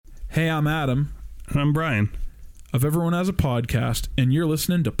Hey, I'm Adam. And I'm Brian. Of Everyone Has a Podcast, and you're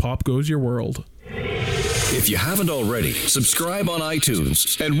listening to Pop Goes Your World. If you haven't already, subscribe on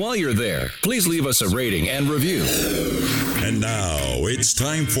iTunes. And while you're there, please leave us a rating and review. And now it's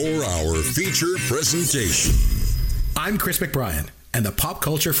time for our feature presentation. I'm Chris McBrien, and the pop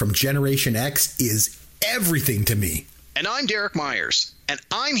culture from Generation X is everything to me. And I'm Derek Myers, and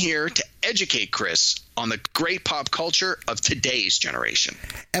I'm here to educate Chris on the great pop culture of today's generation.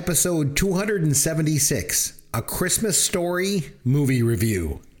 Episode 276, A Christmas Story Movie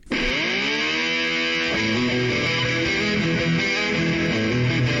Review.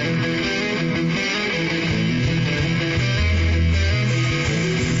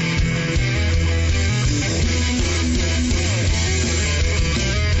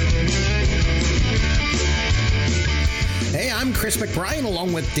 I'm Chris McBrien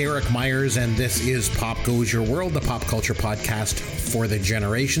along with Derek Myers, and this is Pop Goes Your World, the pop culture podcast for the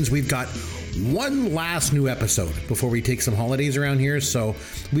generations. We've got one last new episode before we take some holidays around here, so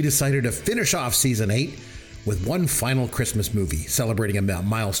we decided to finish off season 8 with one final Christmas movie celebrating a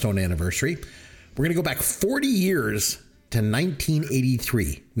milestone anniversary. We're going to go back 40 years to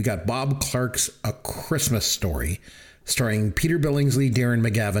 1983. We got Bob Clark's A Christmas Story, starring Peter Billingsley, Darren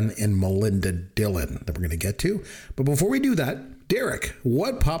McGavin, and Melinda Dillon that we're going to get to. But before we do that, Derek,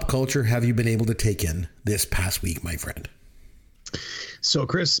 what pop culture have you been able to take in this past week, my friend? So,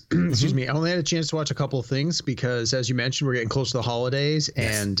 Chris, excuse me, I only had a chance to watch a couple of things because, as you mentioned, we're getting close to the holidays,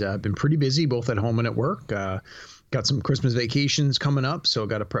 and I've been pretty busy both at home and at work. Got some Christmas vacations coming up, so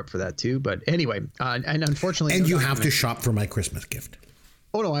got to prep for that too. But anyway, and unfortunately... And you have to shop for my Christmas gift.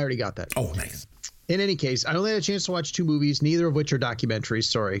 Oh, no, I already got that. Oh, nice. In any case, I only had a chance to watch two movies, neither of which are documentaries,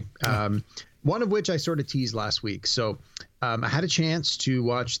 sorry. One of which I sort of teased last week. So I had a chance to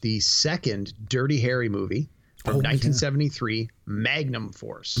watch the second Dirty Harry movie from 1973, Magnum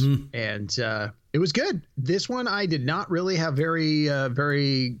Force. And it was good. This one I did not really have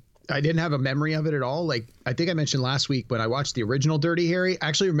I didn't have a memory of it at all. Like I think I mentioned last week when I watched the original Dirty Harry, I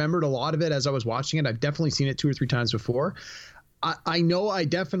actually remembered a lot of it as I was watching it. I've definitely seen it 2 or 3 times before. I know I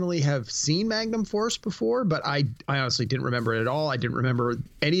definitely have seen Magnum Force before, but I honestly didn't remember it at all. I didn't remember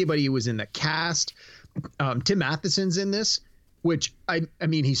anybody who was in the cast. Tim Matheson's in this, which I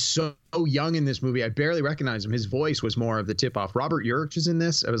mean, he's so young in this movie. I barely recognize him. His voice was more of the tip off. Robert Urich is in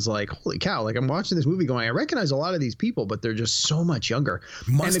this. I was like, holy cow. Like I'm watching this movie going, I recognize a lot of these people, but they're just so much younger.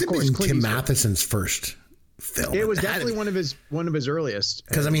 Must have been Tim Matheson's first film. It was definitely one of his earliest.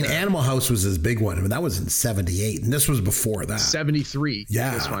 Because I mean, Animal House was his big one. I mean, that was in 78, and this was before that. 73.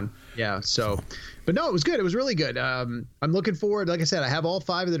 Yeah, this one. Yeah. So, but no, it was good. It was really good. I'm looking forward. Like I said, I have all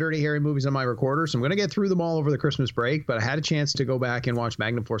 5 of the Dirty Harry movies on my recorder, so I'm going to get through them all over the Christmas break. But I had a chance to go back and watch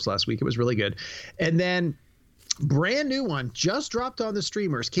Magnum Force last week. It was really good. And then brand new one just dropped on the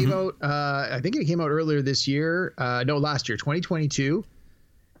streamers. Came out. I think it came out earlier this year. No, last year, 2022.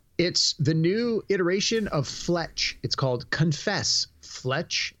 It's the new iteration of Fletch. It's called Confess,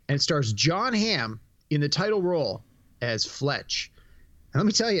 Fletch, and it stars Jon Hamm in the title role as Fletch. And let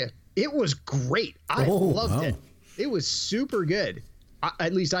me tell you, it was great. I loved it. It was super good.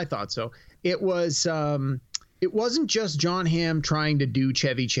 At least I thought so. It was. It wasn't just Jon Hamm trying to do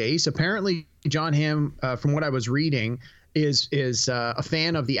Chevy Chase. Apparently, Jon Hamm, from what I was reading, is a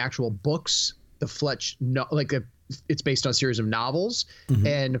fan of the actual books. The Fletch, it's based on a series of novels,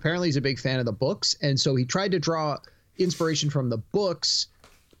 and apparently he's a big fan of the books. And so he tried to draw inspiration from the books,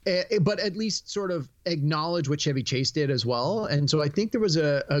 but at least sort of acknowledge what Chevy Chase did as well. And so I think there was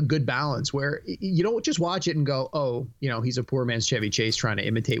a good balance where you don't just watch it and go, oh, he's a poor man's Chevy Chase trying to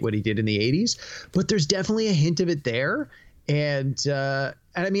imitate what he did in the 80s. But there's definitely a hint of it there. And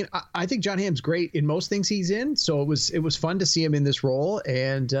I mean, I think Jon Hamm's great in most things he's in. So it was fun to see him in this role.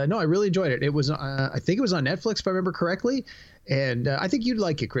 And no, I really enjoyed it. It was I think it was on Netflix, if I remember correctly. And I think you'd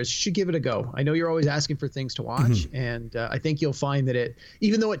like it, Chris. You should give it a go. I know you're always asking for things to watch. And I think you'll find that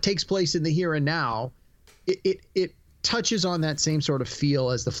even though it takes place in the here and now, it touches on that same sort of feel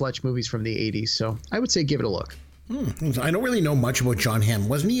as the Fletch movies from the 80s. So I would say give it a look. I don't really know much about Jon Hamm.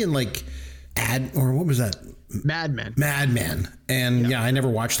 Wasn't he in what was that? Mad Men. And yeah, I never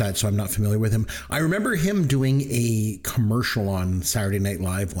watched that, so I'm not familiar with him. I remember him doing a commercial on Saturday Night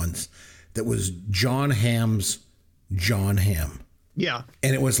Live once that was Jon Hamm's Jon Hamm. Yeah.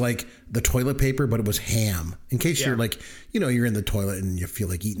 And it was like the toilet paper, but it was ham. In case you're you're in the toilet and you feel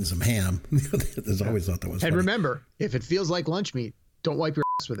like eating some ham. There's always thought that was funny. And remember, if it feels like lunch meat, don't wipe your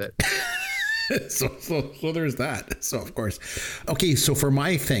ass with it. So there's that. So, of course. Okay, so for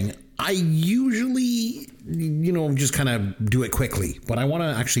my thing, I usually, just kind of do it quickly, but I want to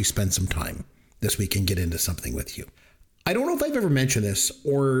actually spend some time this week and get into something with you. I don't know if I've ever mentioned this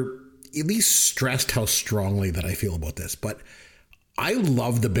or at least stressed how strongly that I feel about this, but I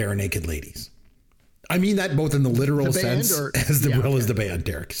love the Bare Naked Ladies. I mean that both in the literal sense as well as the band,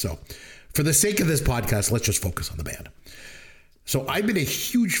 Derek. So for the sake of this podcast, let's just focus on the band. So I've been a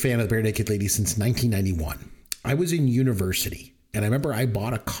huge fan of the Bare Naked Ladies since 1991. I was in university, and I remember I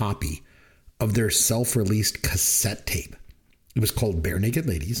bought a copy of their self-released cassette tape. It was called Bare Naked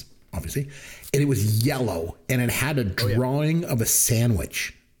Ladies, obviously, and it was yellow, and it had a drawing of a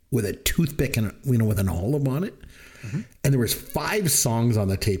sandwich with a toothpick and with an olive on it. Mm-hmm. And there was 5 songs on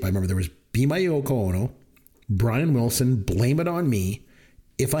the tape. I remember there was Be My Yoko Ono, Brian Wilson, Blame It On Me,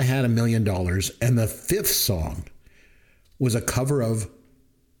 If I Had $1 Million, and the 5th song was a cover of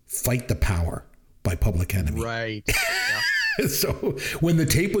Fight the Power by Public Enemy. Right. Yeah. So when the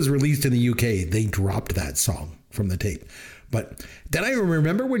tape was released in the UK, they dropped that song from the tape. But then I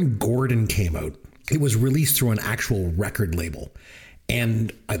remember when Gordon came out, it was released through an actual record label,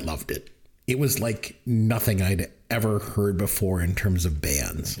 and I loved it. It was like nothing I'd ever heard before in terms of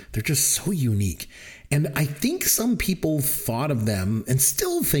bands. They're just so unique. And I think some people thought of them and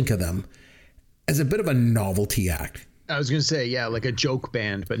still think of them as a bit of a novelty act. I was going to say, yeah, like a joke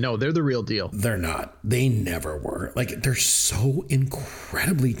band, but no, they're the real deal. They're not. They never were. Like, they're so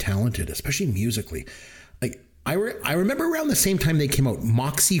incredibly talented, especially musically. Like, I remember around the same time they came out,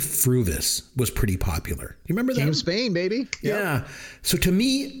 Moxie Fruvis was pretty popular. You remember that? King of Spain, baby. Yeah. So to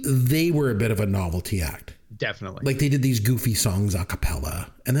me, they were a bit of a novelty act. Definitely. Like, they did these goofy songs a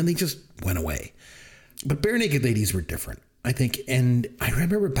cappella, and then they just went away. But Bare Naked Ladies were different, I think. And I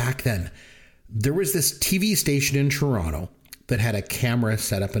remember back then, there was this TV station in Toronto that had a camera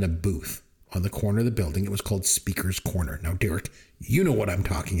set up in a booth on the corner of the building. It was called Speaker's Corner. Now, Derek, you know what I'm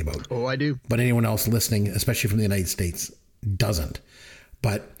talking about. Oh, I do. But anyone else listening, especially from the United States, doesn't.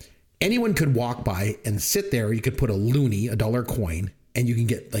 But anyone could walk by and sit there. You could put a loonie, $1 coin, and you can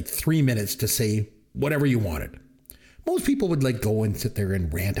get like 3 minutes to say whatever you wanted. Most people would like go and sit there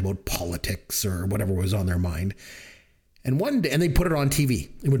and rant about politics or whatever was on their mind. And one day, and they put it on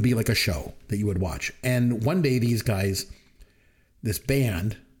TV. It would be like a show that you would watch. And one day these guys, this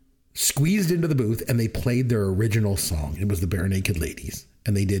band, squeezed into the booth and they played their original song. It was the Bare Naked Ladies.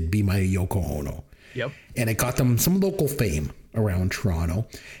 And they did Be My Yoko Ono. Yep. And it got them some local fame around Toronto.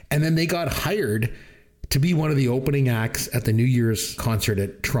 And then they got hired to be one of the opening acts at the New Year's concert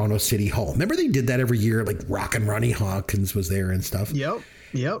at Toronto City Hall. Remember they did that every year? Like Rockin' Ronnie Hawkins was there and stuff. Yep.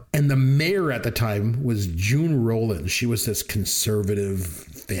 Yep. And the mayor at the time was June Rowland. She was this conservative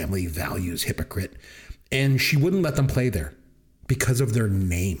family values hypocrite. And she wouldn't let them play there because of their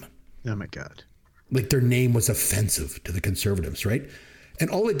name. Oh, my God. Like their name was offensive to the conservatives, right? And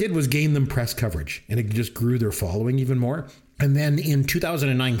all it did was gain them press coverage. And it just grew their following even more. And then in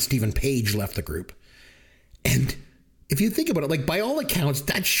 2009, Stephen Page left the group. And if you think about it, like by all accounts,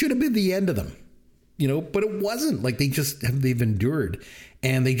 that should have been the end of them. You know, but it wasn't. Like they've endured,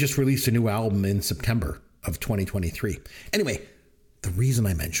 and they just released a new album in September of 2023. Anyway, the reason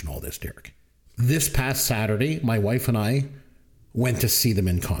I mention all this, Derek, this past Saturday, my wife and I went to see them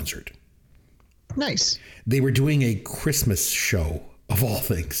in concert. Nice. They were doing a Christmas show of all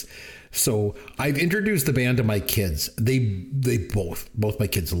things. So I've introduced the band to my kids. They both my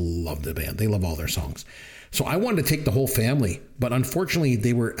kids love the band. They love all their songs. So I wanted to take the whole family, but unfortunately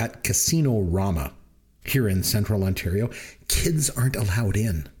they were at Casino Rama here in Central Ontario. Kids aren't allowed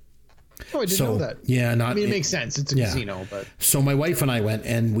in. Oh, I didn't know that. Yeah, I mean, it makes sense. It's a casino, but. So my wife and I went,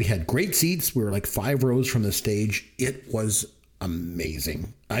 and we had great seats. We were like 5 rows from the stage. It was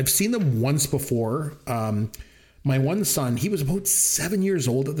amazing. I've seen them once before. My one son, he was about 7 years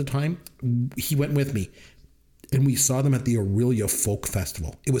old at the time. He went with me, and we saw them at the Aurelia Folk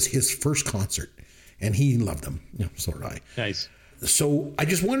Festival. It was his first concert, and he loved them. You know, so did I. Nice. So I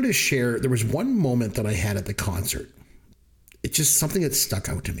just wanted to share, there was one moment that I had at the concert. It's just something that stuck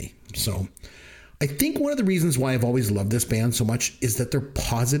out to me. So I think one of the reasons why I've always loved this band so much is that they're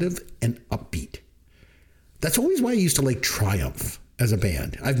positive and upbeat. That's always why I used to like Triumph as a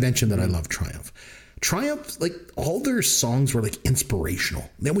band. I've mentioned that I love Triumph. Triumph, like all their songs were like inspirational.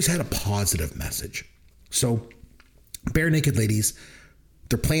 They always had a positive message. So Bare Naked Ladies,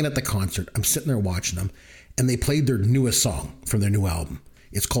 they're playing at the concert. I'm sitting there watching them, and they played their newest song from their new album.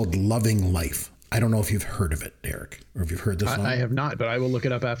 It's called Loving Life. I don't know if you've heard of it, Derek, or if you've heard this song. I have not, but I will look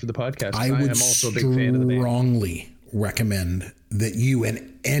it up after the podcast. I would am also a big fan of the band. strongly recommend that you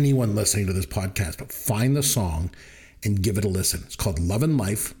and anyone listening to this podcast find the song and give it a listen. It's called Loving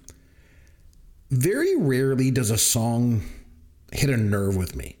Life. Very rarely does a song hit a nerve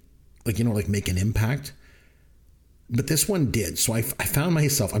with me, like, you know, like make an impact. But this one did. So I found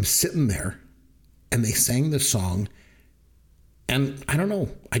myself, I'm sitting there, and they sang the song, And I don't know,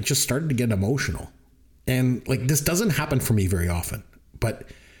 I just started to get emotional. And like, this doesn't happen for me very often, but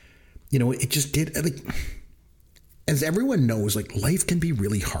you know, it just did. Like, as everyone knows, like, life can be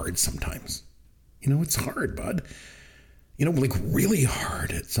really hard sometimes. You know, it's hard, bud. You know, like really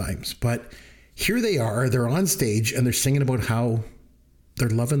hard at times. But here they are, they're on stage and they're singing about how they're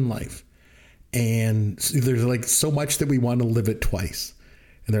loving life. And there's like so much that we want to live it twice.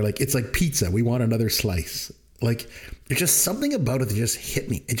 And they're like, it's like pizza. We want another slice. Like, there's just something about it that just hit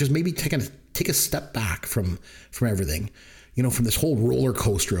me. It just made me take a step back from everything, you know, from this whole roller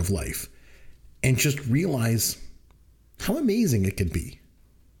coaster of life, and just realize how amazing it can be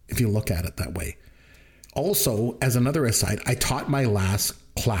if you look at it that way. Also, as another aside, I taught my last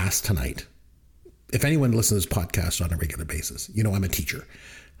class tonight. If anyone listens to this podcast on a regular basis, you know I'm a teacher.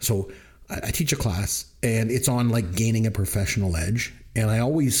 So I teach a class, and it's on like gaining a professional edge. And I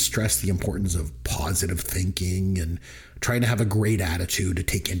always stress the importance of positive thinking and trying to have a great attitude to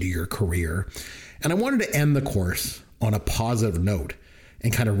take into your career. And I wanted to end the course on a positive note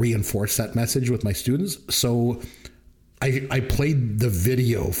and kind of reinforce that message with my students. So I played the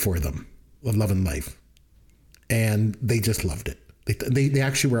video for them of Love and Life, and they just loved it. They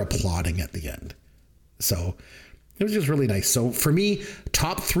actually were applauding at the end. So it was just really nice. So for me,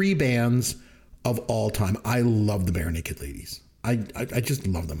 top 3 bands of all time. I love the Bare Naked Ladies. I just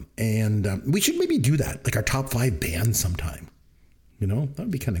love them. And we should maybe do that, like our top 5 bands sometime. You know, that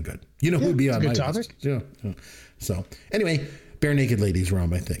would be kind of good. You know who would be on my list? Yeah. So anyway, Bare Naked Ladies were on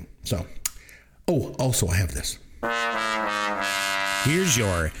my thing. So, also I have this. Here's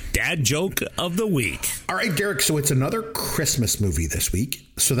your dad joke of the week. All right, Derek. So it's another Christmas movie this week.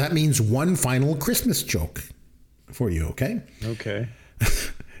 So that means one final Christmas joke for you. Okay. Okay.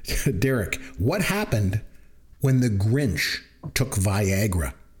 Derek, what happened when the Grinch took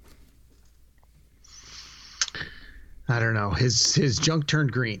Viagra? I don't know. His junk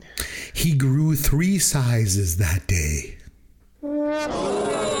turned green. He grew 3 sizes that day.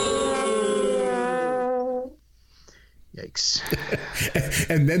 Yikes.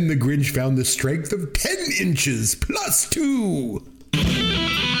 And then the Grinch found the strength of 10 inches plus 2.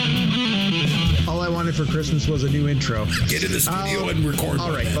 All I wanted for Christmas was a new intro. Get in the studio and record.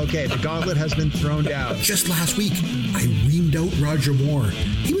 All right. Okay. The gauntlet has been thrown down. Just last week, I reamed out Roger Moore.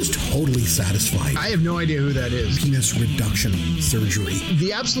 He was totally satisfied. I have no idea who that is. Penis reduction surgery.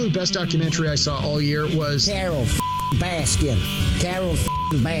 The absolute best documentary I saw all year was Carol Baskin. Carol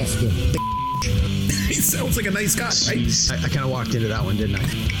Baskin. He sounds like a nice guy, right? I kind of walked into that one, didn't I?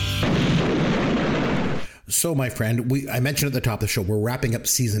 So, my friend, I mentioned at the top of the show, we're wrapping up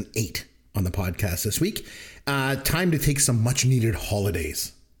season 8 on the podcast this week. Time to take some much needed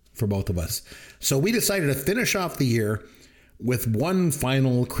holidays for both of us. So we decided to finish off the year with one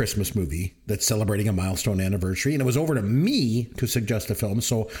final Christmas movie that's celebrating a milestone anniversary. And it was over to me to suggest a film.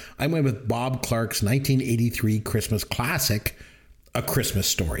 So I went with Bob Clark's 1983 Christmas classic, A Christmas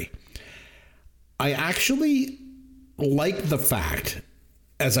Story. I actually like the fact,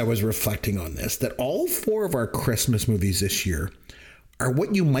 as I was reflecting on this, that all 4 of our Christmas movies this year are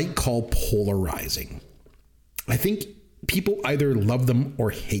what you might call polarizing. I think people either love them or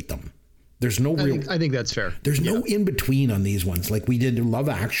hate them. There's no I think that's fair. There's no in between on these ones. Like we did Love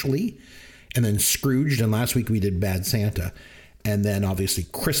Actually, and then Scrooged, and last week we did Bad Santa, and then obviously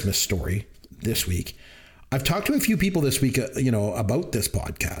Christmas Story this week. I've talked to a few people this week, about this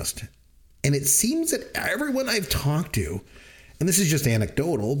podcast, and it seems that everyone I've talked to, and this is just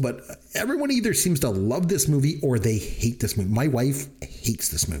anecdotal, but everyone either seems to love this movie or they hate this movie. My wife hates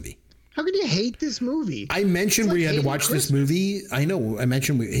this movie. How can you hate this movie? I mentioned we had to watch this movie. I know. I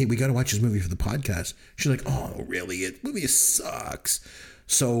mentioned, we got to watch this movie for the podcast. She's like, oh, really? The movie sucks.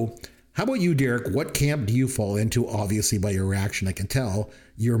 So how about you, Derek? What camp do you fall into? Obviously, by your reaction, I can tell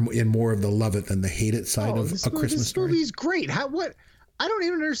you're in more of the love it than the hate it side of A Christmas Story. This movie's great. What? I don't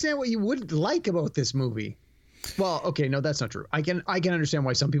even understand what you wouldn't like about this movie. Well, okay, no, that's not true. I can understand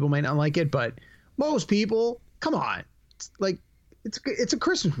why some people might not like it, but most people, come on, it's a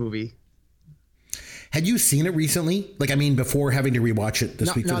Christmas movie. Had you seen it recently? Before having to rewatch it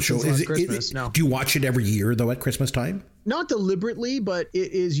this week for the show? No. Do you watch it every year though at Christmas time? Not deliberately, but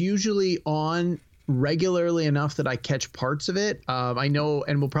it is usually on regularly enough that I catch parts of it. I know,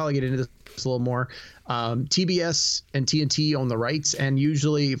 and we'll probably get into this a little more. TBS and TNT own the rights, and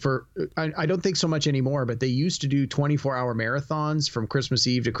usually I don't think so much anymore, but they used to do 24-hour marathons from Christmas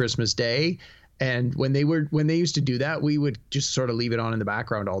Eve to Christmas Day. And when they used to do that, we would just sort of leave it on in the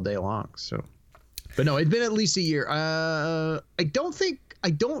background all day long. So, but no, it's been at least a year. I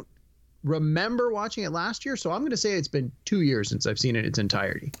don't remember watching it last year, so I'm going to say it's been 2 years since I've seen it in its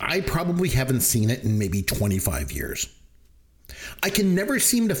entirety. I probably haven't seen it in maybe 25 years. I can never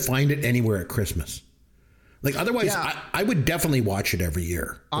seem to find it anywhere at Christmas. Like otherwise, Yeah. I would definitely watch it every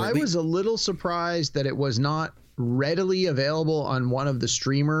year. I was a little surprised that it was not readily available on one of the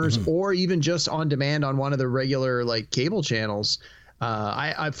streamers or even just on demand on one of the regular like cable channels.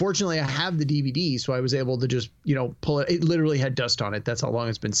 I fortunately I have the DVD, so I was able to just pull it. It literally had dust on it. That's how long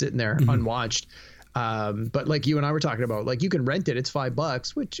it's been sitting there unwatched. But like you and I were talking about, like you can rent it. It's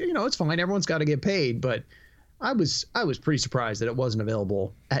 $5, which it's fine. Everyone's got to get paid. But I was pretty surprised that it wasn't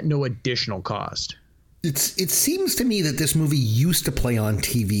available at no additional cost. It seems to me that this movie used to play on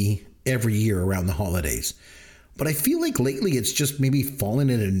TV every year around the holidays, but I feel like lately it's just maybe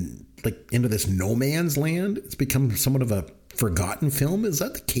fallen into this no man's land. It's become somewhat of a forgotten film. Is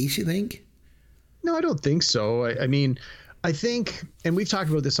that the case, you think? No, I don't think so. I mean, I think, and we've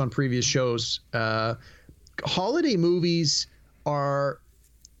talked about this on previous shows, holiday movies are,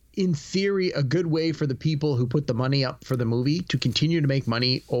 in theory, a good way for the people who put the money up for the movie to continue to make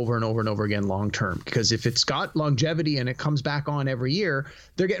money over and over and over again long term. Because if it's got longevity and it comes back on every year,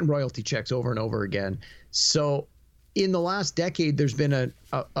 they're getting royalty checks over and over again. So in the last decade, there's been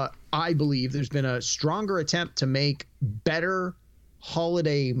I believe there's been a stronger attempt to make better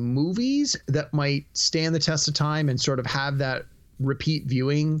holiday movies that might stand the test of time and sort of have that repeat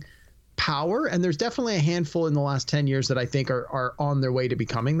viewing power. And there's definitely a handful in the last 10 years that I think are on their way to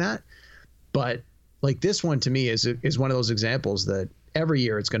becoming that. But like this one to me is one of those examples that every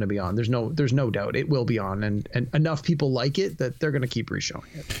year it's going to be on. There's no doubt it will be on, and enough people like it that they're going to keep reshowing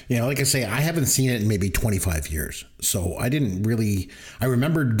it. Yeah, like I say, I haven't seen it in maybe 25 years. So I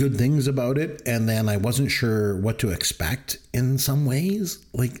remembered good things about it, and then I wasn't sure what to expect in some ways,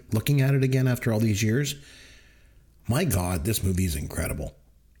 like looking at it again after all these years. My God, this movie is incredible.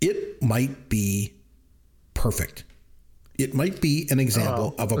 It might be perfect. It might be an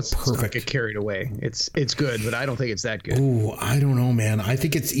example of a perfect. Not get carried away. It's good, but I don't think it's that good. Oh, I don't know, man. I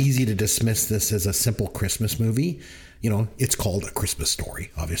think it's easy to dismiss this as a simple Christmas movie. It's called A Christmas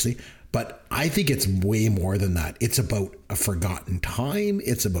Story, obviously, but I think it's way more than that. It's about a forgotten time.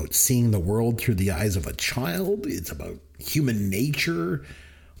 It's about seeing the world through the eyes of a child. It's about human nature,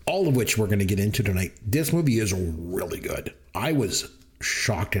 all of which we're going to get into tonight. This movie is really good. I was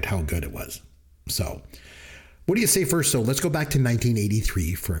shocked at how good it was. So, what do you say first? So let's go back to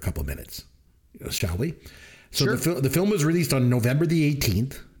 1983 for a couple of minutes, shall we? So sure. The film was released on November the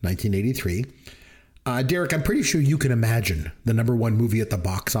 18th, 1983. Derek, I'm pretty sure you can imagine the number one movie at the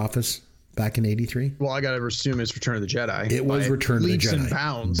box office back in 83. Well, I got to assume it's Return of the Jedi. It was Return of the Jedi. Leaps and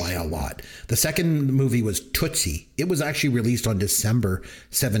bounds. By a lot. The second movie was Tootsie. It was actually released on December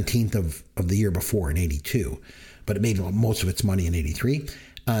 17th of the year before in 82, but it made most of its money in 83.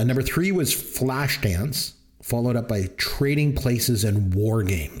 Number 3 was Flashdance, followed up by Trading Places and War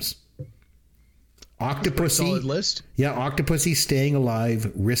Games. Octopussy. Solid list. Yeah, Octopussy, Staying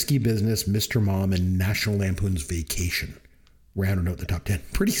Alive, Risky Business, Mr. Mom, and National Lampoon's Vacation. Rounded out the top 10.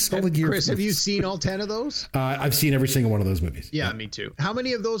 Pretty solid year. Chris, have you seen all 10 of those? I've seen every single one of those movies. Yeah, me too. How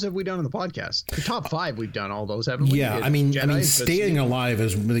many of those have we done on the podcast? The top 5 we've done all those, haven't we? Yeah, I mean, Staying Alive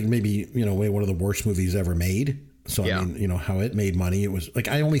is maybe one of the worst movies ever made. So yeah. I mean, how it made money. It was like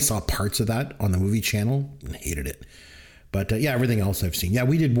I only saw parts of that on the movie channel and hated it. But yeah, everything else I've seen. Yeah,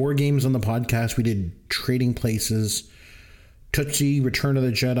 we did War Games on the podcast. We did Trading Places, Tootsie, Return of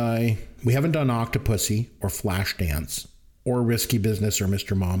the Jedi. We haven't done Octopussy or Flashdance or Risky Business or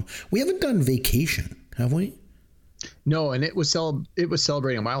Mr. Mom. We haven't done Vacation, have we? No, and it was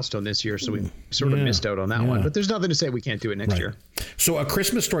celebrating a milestone this year, so we sort of missed out on that one. But there's nothing to say we can't do it next year. So A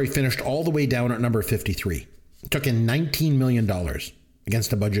Christmas Story finished all the way down at number 53. It took in $19 million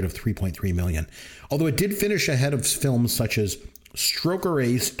against a budget of $3.3 million. Although it did finish ahead of films such as Stroker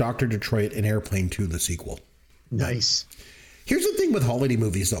Ace, Dr. Detroit, and Airplane 2, the sequel. Nice. Here's the thing with holiday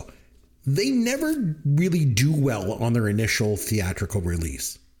movies, though. They never really do well on their initial theatrical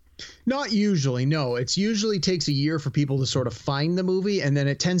release. Not usually, no. It usually takes a year for people to sort of find the movie, and then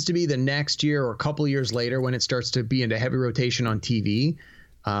it tends to be the next year or a couple years later when it starts to be into heavy rotation on TV.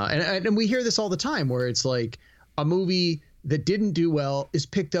 And we hear this all the time where it's like a movie that didn't do well is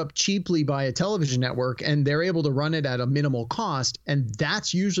picked up cheaply by a television network and they're able to run it at a minimal cost. And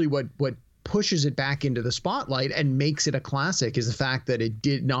that's usually what pushes it back into the spotlight and makes it a classic, is the fact that it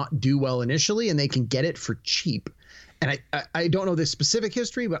did not do well initially and they can get it for cheap. And I don't know the specific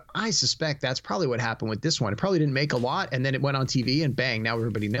history, but I suspect that's probably what happened with this one. It probably didn't make a lot, and then it went on TV, and bang, now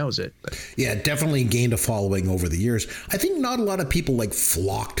everybody knows it. But yeah, it definitely gained a following over the years. I think not a lot of people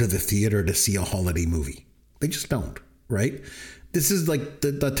flock to the theater to see a holiday movie. They just don't, right? This is like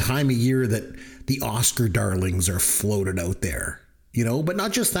the time of year that the Oscar darlings are floated out there, but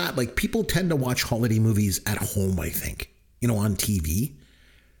not just that. Like, people tend to watch holiday movies at home, I think. on TV.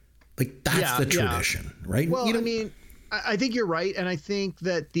 Like that's the tradition, right? Well, I mean, I think you're right, and I think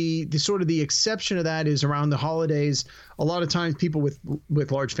that the sort of the exception of that is around the holidays. A lot of times, people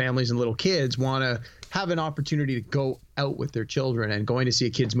with large families and little kids want to have an opportunity to go out with their children, and going to see a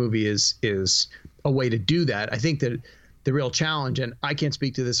kids movie is a way to do that. I think that the real challenge, and I can't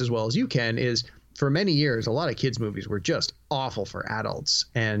speak to this as well as you can, is for many years a lot of kids movies were just awful for adults,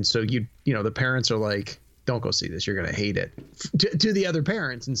 and so the parents are like, don't go see this, you're going to hate it to the other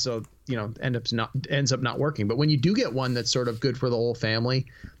parents. And so, ends up not working. But when you do get one that's sort of good for the whole family,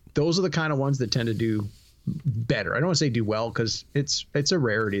 those are the kind of ones that tend to do better. I don't want to say do well, because it's a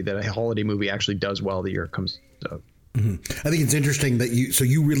rarity that a holiday movie actually does well the year it comes out. Mm-hmm. I think it's interesting that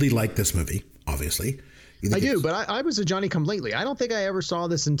you really like this movie, obviously. I do, but I was a Johnny Come Lately. I don't think I ever saw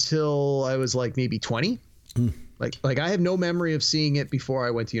this until I was like maybe 20. Like I have no memory of seeing it before I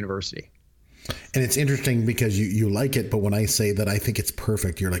went to university. And it's interesting because you like it, but when I say that I think it's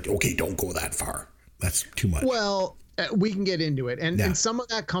perfect, you're like, okay, don't go that far. That's too much. Well, we can get into it. And some of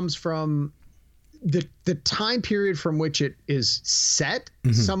that comes from the time period from which it is set.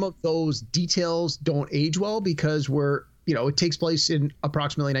 Mm-hmm. Some of those details don't age well because it takes place in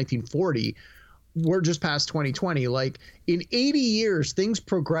approximately 1940. We're just past 2020. Like in 80 years, things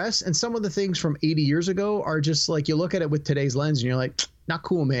progress. And some of the things from 80 years ago are just like, you look at it with today's lens and you're like, not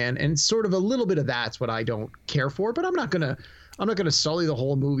cool, man. And sort of a little bit of that's what I don't care for, but I'm not going to sully the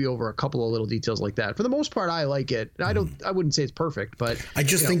whole movie over a couple of little details like that. For the most part, I like it. I wouldn't say it's perfect, but I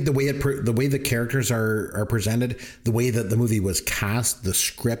just think the way the characters are presented, the way that the movie was cast, the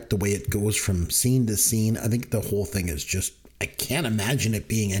script, the way it goes from scene to scene, I think the whole thing is just, I can't imagine it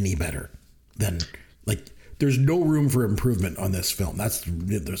being any better than, like, there's no room for improvement on this film. That's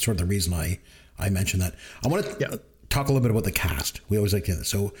sort of the reason I mentioned that. I want to talk a little bit about the cast. We always like to do that.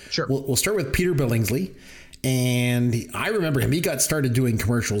 So sure. We'll start with Peter Billingsley. And I remember him. He got started doing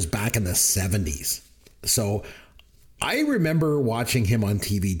commercials back in the 70s. So I remember watching him on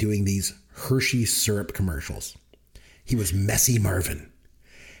TV doing these Hershey syrup commercials. He was Messy Marvin.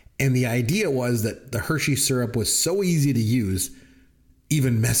 And the idea was that the Hershey syrup was so easy to use,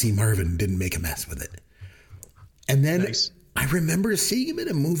 even Messy Marvin didn't make a mess with it. And then I remember seeing him in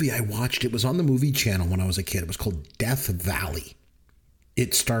a movie I watched. It was on the movie channel when I was a kid. It was called Death Valley.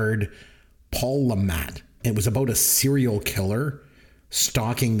 It starred Paul Le Mat. It was about a serial killer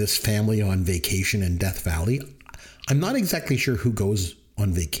stalking this family on vacation in Death Valley. I'm not exactly sure who goes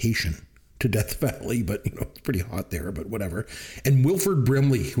on vacation to Death Valley, but it's pretty hot there, but whatever. And Wilford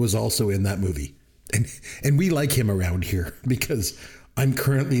Brimley was also in that movie. And we like him around here because I'm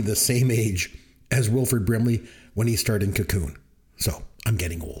currently the same age as Wilford Brimley when he starred in Cocoon. So I'm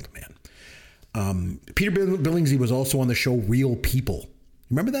getting old, man. Peter Billingsley was also on the show Real People.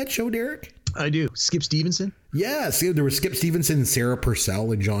 Remember that show, Derek? I do. Skip Stevenson? Yeah. See, there was Skip Stevenson, Sarah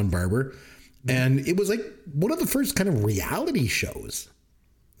Purcell, and John Barber. And it was like one of the first kind of reality shows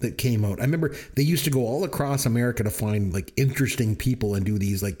that came out. I remember they used to go all across America to find like interesting people and do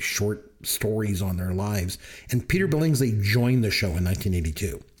these like short stories on their lives. And Peter Billingsley joined the show in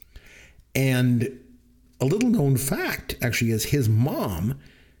 1982. And a little known fact actually is his mom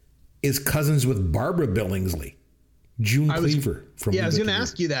is cousins with Barbara Billingsley. June Cleaver from I was going to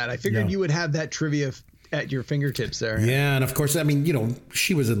ask you that. I figured you would have that trivia at your fingertips there. Yeah, and of course, I mean,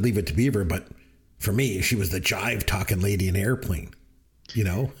 she was in Leave It to Beaver, but for me, she was the jive-talking lady in Airplane,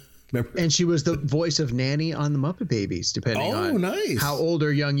 Remember? And she was the voice of Nanny on the Muppet Babies, depending on how old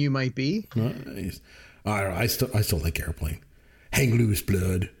or young you might be. Nice. I don't know, I still like Airplane. Hang loose,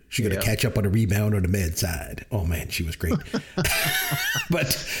 blood. She got to catch up on a rebound on the med side. Oh man, she was great.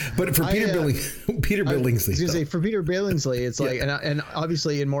 but for Peter Billingsley, I was gonna say for Peter Billingsley, it's like, and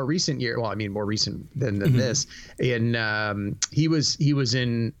obviously in more recent year, well, I mean more recent than this. In he was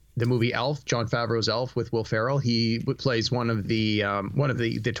in the movie Elf, Jon Favreau's Elf with Will Ferrell. He plays one of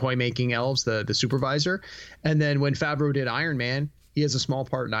the toy making elves, the supervisor. And then when Favreau did Iron Man, he has a small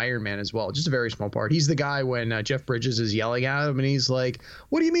part in Iron Man as well, just a very small part. He's the guy when Jeff Bridges is yelling at him and he's like,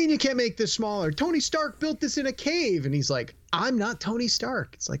 what do you mean you can't make this smaller? Tony Stark built this in a cave. And he's like, I'm not Tony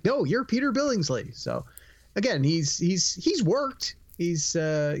Stark. It's like, no, you're Peter Billingsley. So again, he's worked. He's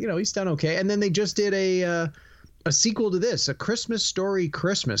he's done okay. And then they just did a sequel to this, A Christmas Story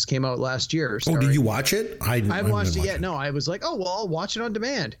Christmas, came out last year. Oh, did you watch it? I haven't watched it yet. No, I was like, oh, well, I'll watch it on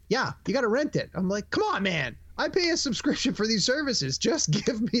demand. Yeah, you got to rent it. I'm like, come on, man. I pay a subscription for these services. Just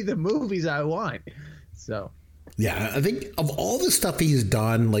give me the movies I want. So, yeah, I think of all the stuff he's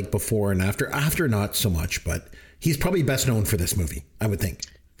done, like before and after not so much, but he's probably best known for this movie, I would think.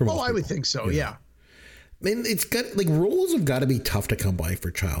 I would think so. Yeah. I mean, it's got like roles have got to be tough to come by for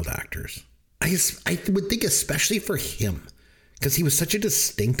child actors. I would think especially for him, because he was such a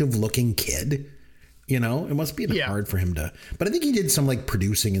distinctive looking kid, you know, it must be hard for him to, but I think he did some like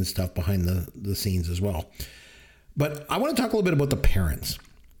producing and stuff behind the scenes as well. But I want to talk a little bit about the parents,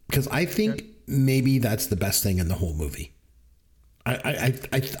 because I think maybe that's the best thing in the whole movie.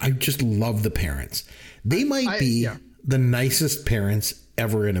 I just love the parents. They might be the nicest parents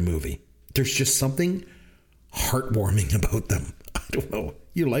ever in a movie. There's just something heartwarming about them. I don't know.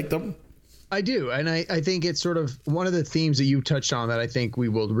 You like them? I do. And I think it's sort of one of the themes that you touched on that I think we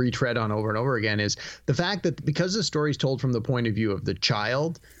will retread on over and over again is the fact that because the story is told from the point of view of the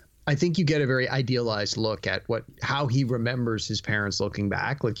child, I think you get a very idealized look at how he remembers his parents looking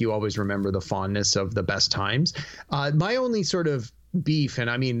back. Like you always remember the fondness of the best times. My only sort of beef, and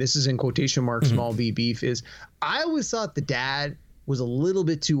I mean, this is in quotation marks, small b beef, is I always thought the dad was a little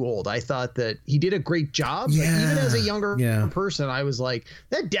bit too old. I thought that he did a great job, but even as a younger person, I was like,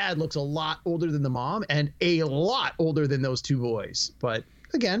 that dad looks a lot older than the mom and a lot older than those two boys. But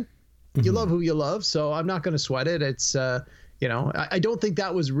again, you love who you love, so I'm not going to sweat it. It's you know, I don't think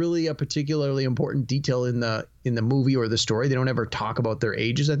that was really a particularly important detail in the movie or the story. They don't ever talk about their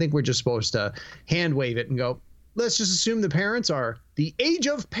ages. I think we're just supposed to hand wave it and go, let's just assume the parents are the age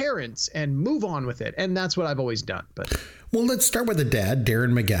of parents and move on with it. And that's what I've always done. But well, let's start with the dad,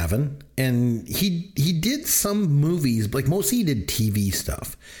 Darren McGavin. And he did some movies, like mostly he did TV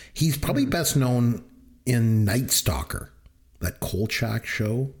stuff. He's probably best known in Night Stalker, that Kolchak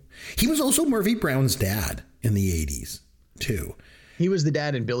show. He was also Murphy Brown's dad in the 80s, too. He was the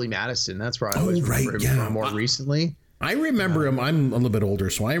dad in Billy Madison. That's where I always remember him from more recently. I remember him. I'm a little bit older,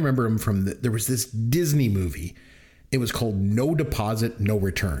 so I remember him from there was this Disney movie. It was called No Deposit, No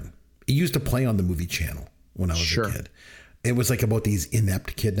Return. It used to play on the movie channel when I was a kid. It was like about these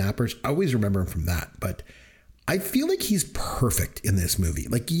inept kidnappers. I always remember him from that. But I feel like he's perfect in this movie.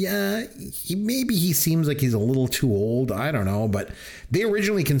 Like, yeah, he seems like he's a little too old. I don't know. But they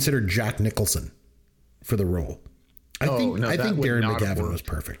originally considered Jack Nicholson for the role. I think Darren McGavin was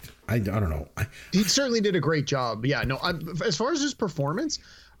perfect. I don't know. He certainly did a great job. Yeah, no, as far as his performance,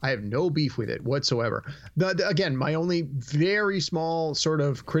 I have no beef with it whatsoever. Again, my only very small sort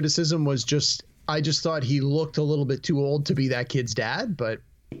of criticism was I just thought he looked a little bit too old to be that kid's dad, but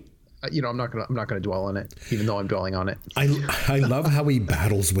you know, I'm not gonna dwell on it, even though I'm dwelling on it. I love how he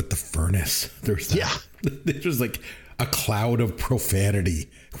battles with the furnace. There's like a cloud of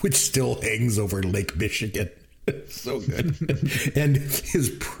profanity which still hangs over Lake Michigan. So good. And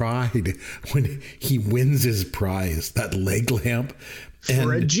his pride when he wins his prize, that leg lamp.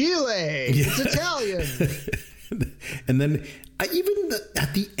 Fragile. It's Italian. And then even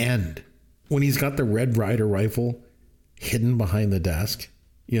at the end, when he's got the Red Ryder rifle hidden behind the desk,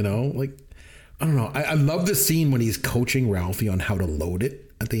 you know, like, I don't know. I love the scene when he's coaching Ralphie on how to load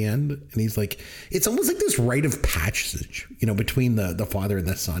it at the end. And he's like, it's almost like this rite of passage, you know, between the father and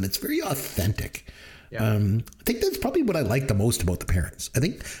the son. It's very authentic. Yeah. I think that's probably what I like the most about the parents.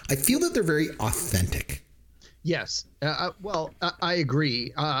 I feel that they're very authentic. Yes. Well, I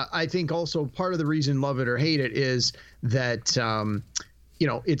agree. I think also part of the reason love it or hate it is that, you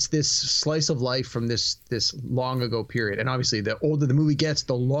know, it's this slice of life from this long ago period. And obviously the older the movie gets,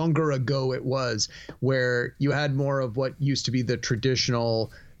 the longer ago it was, where you had more of what used to be the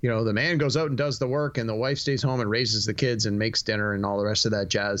traditional, you know, the man goes out and does the work and the wife stays home and raises the kids and makes dinner and all the rest of that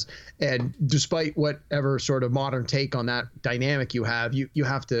jazz. And despite whatever sort of modern take on that dynamic you have, you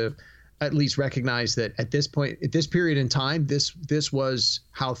have to at least recognize that at this point, at this period in time, this was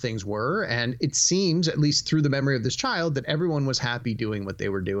how things were. And it seems, at least through the memory of this child, that everyone was happy doing what they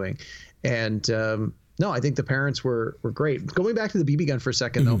were doing. And no, I think the parents were great. Going back to the BB gun for a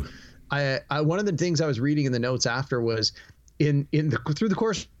second, though, I one of the things I was reading in the notes after was through the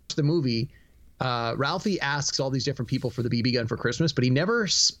course of the movie, Ralphie asks all these different people for the BB gun for Christmas, but he never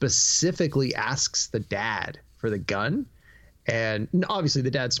specifically asks the dad for the gun. And obviously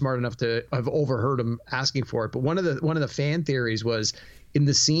the dad's smart enough to have overheard him asking for it. But one of the fan theories was in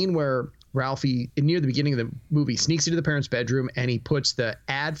the scene where Ralphie, near the beginning of the movie, sneaks into the parents' bedroom and he puts the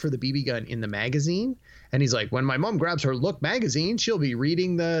ad for the BB gun in the magazine. And he's like, when my mom grabs her Look magazine, she'll be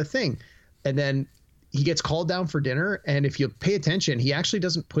reading the thing. And then he gets called down for dinner. And if you pay attention, he actually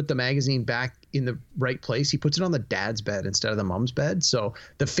doesn't put the magazine back in the right place. He puts it on the dad's bed instead of the mom's bed. So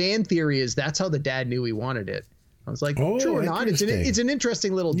the fan theory is that's how the dad knew he wanted it. I was like, true or not, it's an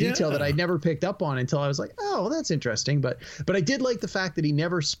interesting little detail that I never picked up on until I was like, oh, well, that's interesting. But I did like the fact that he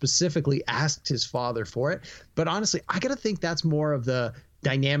never specifically asked his father for it. But honestly, I got to think that's more of the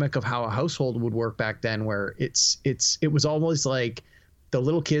dynamic of how a household would work back then, where it was almost like the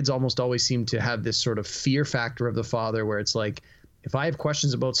little kids almost always seemed to have this sort of fear factor of the father, where it's like, if I have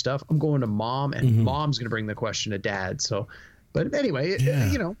questions about stuff, I'm going to mom, and mom's going to bring the question to dad. So, but anyway,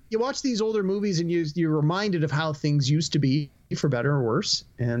 you know, you watch these older movies and you're reminded of how things used to be, for better or worse,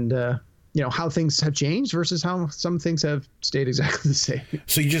 and you know, how things have changed versus how some things have stayed exactly the same.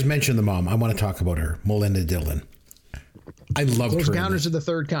 So you just mentioned the mom. I want to talk about her, Melinda Dillon. I loved Close her. Encounters of the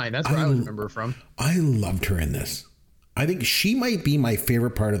Third Kind. That's where I remember her from. I loved her in this. I think she might be my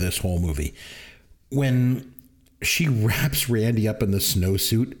favorite part of this whole movie. When she wraps Randy up in the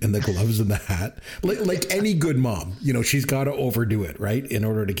snowsuit and the gloves and the hat, like any good mom, you know, she's got to overdo it, right, in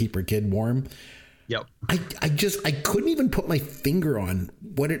order to keep her kid warm. Yep. I couldn't even put my finger on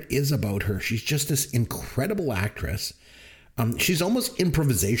what it is about her. She's just this incredible actress. She's almost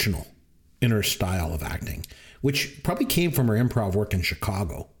improvisational in her style of acting, which probably came from her improv work in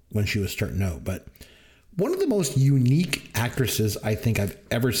Chicago when she was starting out. But one of the most unique actresses I think I've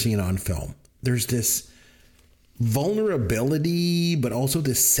ever seen on film. There's this vulnerability, but also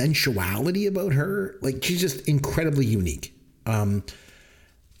this sensuality about her. Like, she's just incredibly unique.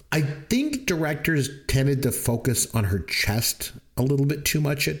 I think directors tended to focus on her chest a little bit too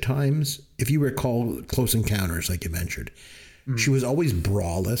much at times. If you recall Close Encounters, like you mentioned, she was always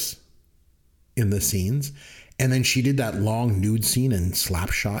braless in the scenes. And then she did that long nude scene in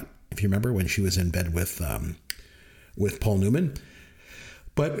Slapshot, if you remember, when she was in bed with Paul Newman.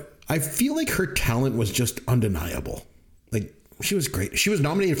 But I feel like her talent was just undeniable. Like, she was great. She was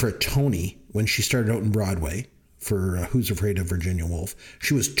nominated for a Tony when she started out in Broadway for Who's Afraid of Virginia Woolf.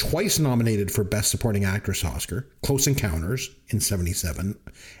 She was twice nominated for Best Supporting Actress Oscar, Close Encounters in 1977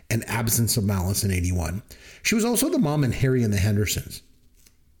 and Absence of Malice in 1981. She was also the mom in Harry and the Hendersons.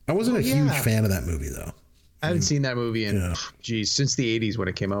 I wasn't a huge fan of that movie, though. I haven't seen that movie in, since the 80s when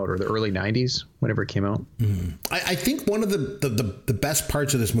it came out, or the early 90s, whenever it came out. I think one of the best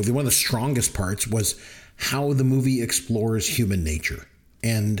parts of this movie, one of the strongest parts, was how the movie explores human nature.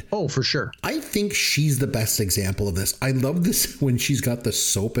 And for sure. I think she's the best example of this. I love this when she's got the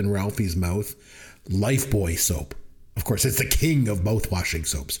soap in Ralphie's mouth, Lifebuoy soap. Of course, it's the king of mouthwashing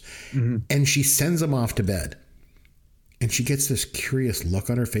soaps. And she sends him off to bed. And she gets this curious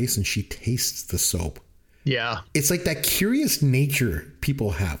look on her face and she tastes the soap. Yeah. It's like that curious nature people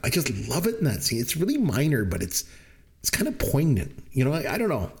have. I just love it in that scene. It's really minor, but it's kind of poignant. You know, I don't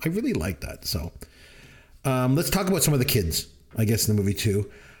know. I really like that. So let's talk about some of the kids, I guess, in the movie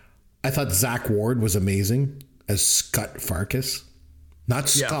too. I thought Zach Ward was amazing as Scut Farkus. Not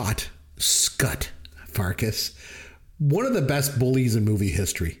Scott, Scut Farkus. One of the best bullies in movie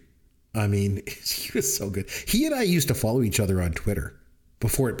history. I mean, he was so good. He and I used to follow each other on Twitter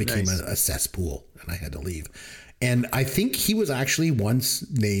before it became a cesspool and I had to leave. And I think he was actually once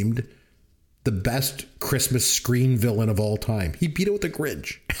named the best Christmas screen villain of all time. He beat out the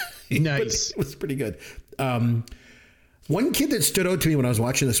Grinch. Nice. It was pretty good. One kid that stood out to me when I was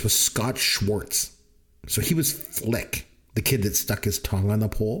watching this was Scott Schwartz. So he was Flick, the kid that stuck his tongue on the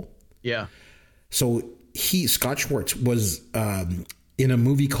pole. Yeah. So Scott Schwartz was in a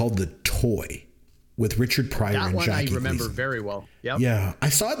movie called The Toy with Richard Pryor and Jackie That one I remember Gleason. very well. Yep. Yeah. I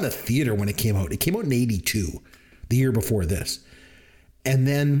saw it in the theater when it came out. It came out in 1982, the year before this. And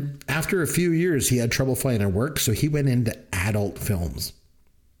then after a few years, he had trouble finding work, so he went into adult films.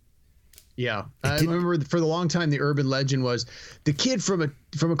 Yeah, I remember for the long time the urban legend was the kid from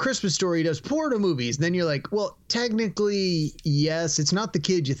a Christmas Story does porno movies. And then you're like, well, technically, yes, it's not the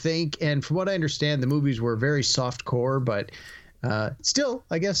kid you think. And from what I understand, the movies were very soft core, but still,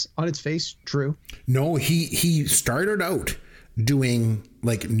 I guess on its face, true. No, he started out doing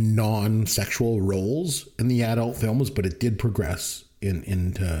like non-sexual roles in the adult films, but it did progress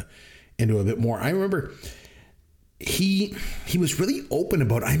into a bit more. I remember he was really open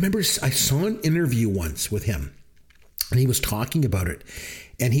about it. I remember I saw an interview once with him and he was talking about it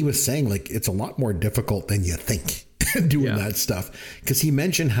and he was saying like it's a lot more difficult than you think doing that stuff, because he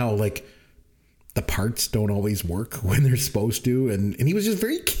mentioned how like the parts don't always work when they're supposed to, and he was just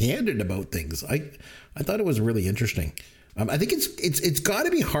very candid about things. I thought it was really interesting. I think it's got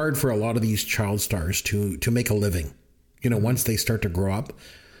to be hard for a lot of these child stars to make a living, you know, once they start to grow up.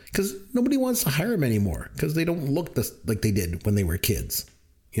 Because nobody wants to hire them anymore because they don't look like they did when they were kids,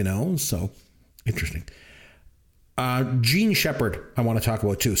 you know? So, interesting. Gene Shepard, I want to talk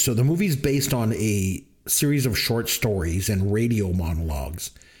about too. So the movie's based on a series of short stories and radio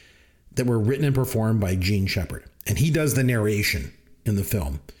monologues that were written and performed by Gene Shepard. And he does the narration in the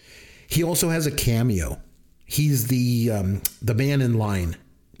film. He also has a cameo. He's the man in line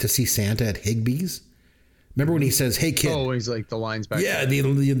to see Santa at Higbee's. Remember when he says, "Hey kid"? Oh, he's like the line's back. Yeah, this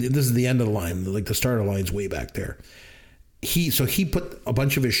is the end of the line. Like the start of the line's way back there. he put a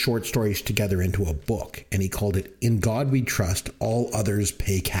bunch of his short stories together into a book, and he called it In God We Trust, All Others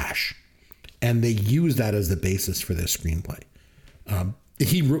Pay Cash. And they used that as the basis for this screenplay.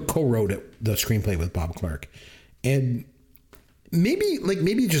 He co-wrote the screenplay with Bob Clark. And maybe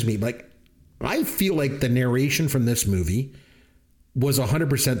just me, like, I feel like the narration from this movie was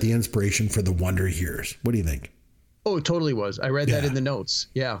 100% the inspiration for The Wonder Years. What do you think? Oh, it totally was. I read that in the notes.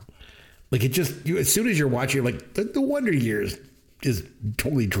 Yeah. Like, it just, as soon as you're watching, you're like, the Wonder Years is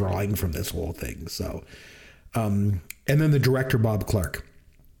totally drawing from this whole thing. So, and then the director, Bob Clark,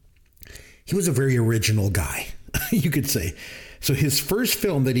 he was a very original guy, you could say. So his first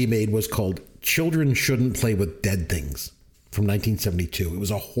film that he made was called Children Shouldn't Play with Dead Things from 1972. It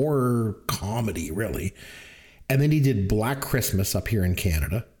was a horror comedy, really. And then he did Black Christmas up here in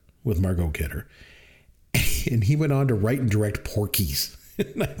Canada with Margot Kidder. And he went on to write and direct Porky's in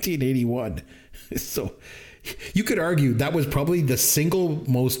 1981. So you could argue that was probably the single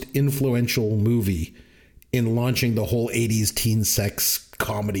most influential movie in launching the whole 80s teen sex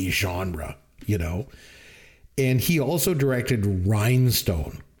comedy genre, you know? And he also directed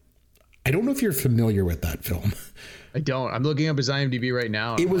Rhinestone. I don't know if you're familiar with that film. I don't. I'm looking up his IMDb right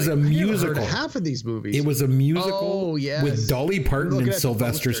now. It was a musical. I've heard of half of these movies. It was a musical. Oh, yes. With Dolly Parton and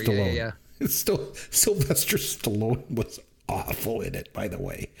Sylvester Stallone. Yeah. It's still Sylvester Stallone was awful in it, by the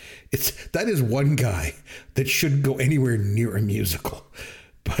way. That is one guy that shouldn't go anywhere near a musical.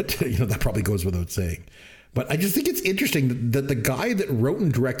 But that probably goes without saying. But I just think it's interesting that the guy that wrote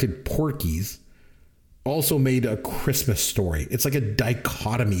and directed Porky's also made A Christmas Story. It's like a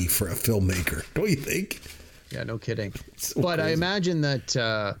dichotomy for a filmmaker, don't you think? Yeah, no kidding. So but crazy. I imagine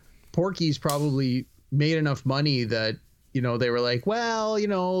that Porky's probably made enough money that, they were like, well,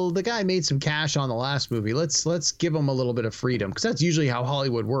 the guy made some cash on the last movie. Let's give him a little bit of freedom, because that's usually how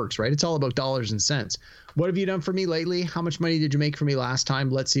Hollywood works, right? It's all about dollars and cents. What have you done for me lately? How much money did you make for me last time?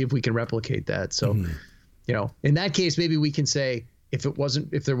 Let's see if we can replicate that. So, in that case, maybe we can say if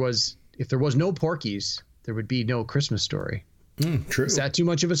there was no Porky's, there would be no Christmas Story. True. Is that too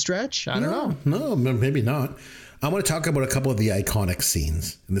much of a stretch? I don't know. No, maybe not. I want to talk about a couple of the iconic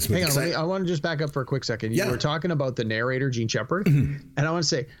scenes in this movie. Hang on, I want to just back up for a quick second. You were talking about the narrator, Gene Shepard, Mm-hmm. and I want to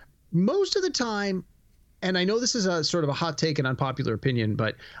say most of the time, and I know this is a sort of a hot take and unpopular opinion,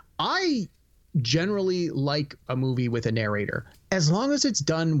 but I generally like a movie with a narrator as long as it's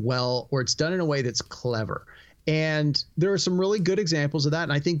done well or it's done in a way that's clever. And there are some really good examples of that.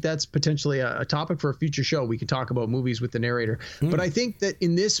 And I think that's potentially a topic for a future show. We can talk about movies with the narrator. But I think that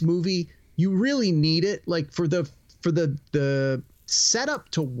in this movie, you really need it, like for the setup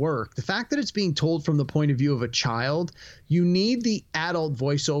to work. The fact that it's being told from the point of view of a child, you need the adult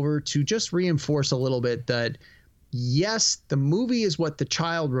voiceover to just reinforce a little bit that, yes, the movie is what the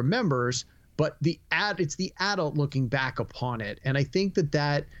child remembers, but it's the adult looking back upon it. And I think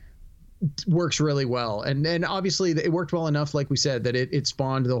that works really well. And obviously it worked well enough, like we said, that it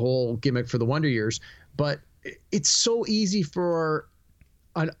spawned the whole gimmick for the Wonder Years. But it's so easy for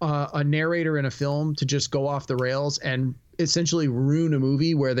a narrator in a film to just go off the rails and essentially ruin a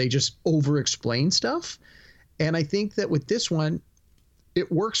movie where they just over-explain stuff. And I think that with this one,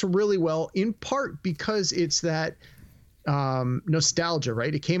 it works really well, in part because it's that nostalgia,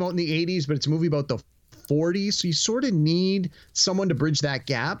 right? It came out in the 80s, but it's a movie about the 40s, so you sort of need someone to bridge that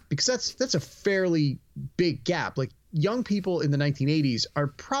gap, because that's a fairly big gap. Like, young people in the 1980s are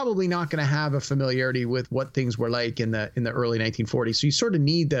probably not going to have a familiarity with what things were like in the early 1940s. So you sort of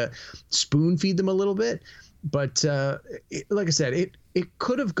need to spoon feed them a little bit. But like I said, it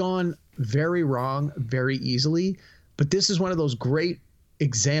could have gone very wrong very easily. But this is one of those great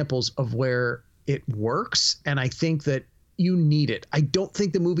examples of where it works, and I think that you need it. I don't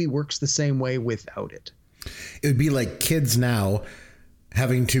think the movie works the same way without it. It would be like kids now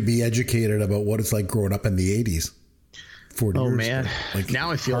having to be educated about what it's like growing up in the 80s. 40 years man. ago. Like,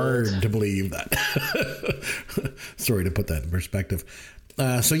 now I feel hard old to believe that. Sorry to put that in perspective.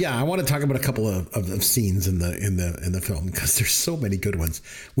 So yeah, I want to talk about a couple of scenes in the film, because there's so many good ones.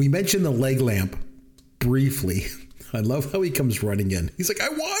 We mentioned the leg lamp briefly. I love how he comes running in. He's like, I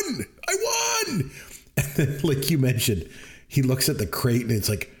won. And then, like you mentioned, he looks at the crate and it's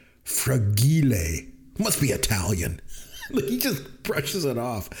like, fragile. Must be Italian. Like, he just brushes it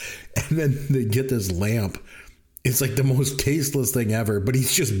off. And then they get this lamp. It's like the most tasteless thing ever, but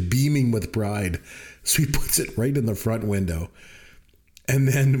he's just beaming with pride. So he puts it right in the front window. And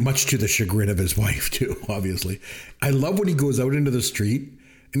then, much to the chagrin of his wife, too, obviously. I love when he goes out into the street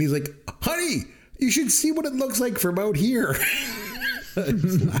and he's like, honey, you should see what it looks like from out here.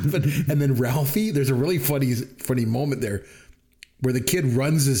 He's laughing. And then Ralphie, there's a really funny moment there. where the kid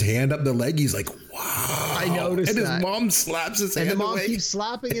runs his hand up the leg. He's like, wow. I noticed and that. his mom slaps his hand away. And the mom keeps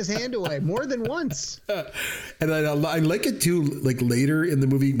slapping his hand away more than once. And I like it too, like later in the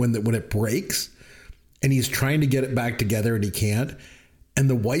movie when it breaks and he's trying to get it back together and he can't. And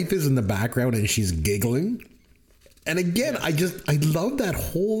the wife is in the background and she's giggling. And again, I love that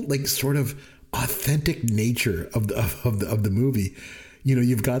whole like sort of authentic nature of the movie. You know,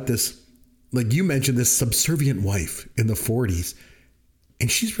 you've got this, like you mentioned, this subservient wife in the 40s, and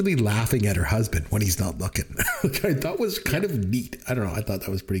she's really laughing at her husband when he's not looking, which I thought was kind of neat. I don't know. I thought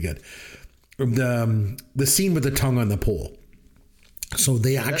that was pretty good. The scene with the tongue on the pole. So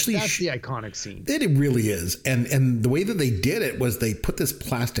they actually that's the iconic scene. It really is. And the way that they did it was they put this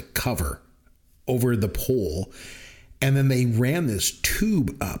plastic cover over the pole, and then they ran this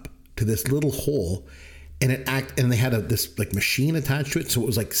tube up to this little hole, and they had this like machine attached to it, so it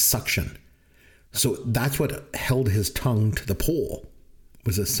was like suction. So that's what held his tongue to the pole,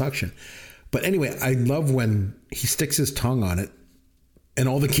 was a suction. But anyway, I love when he sticks his tongue on it and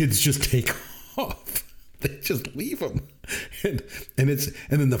all the kids just take off. They just leave him. And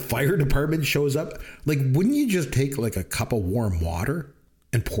then the fire department shows up. Like, wouldn't you just take like a cup of warm water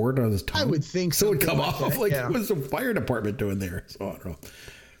and pour it on his tongue? I would think so. It would come like off. that, Like, yeah. what was the fire department doing there? So I don't know.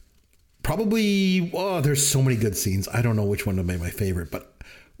 Probably, there's so many good scenes. I don't know which one to make my favorite, but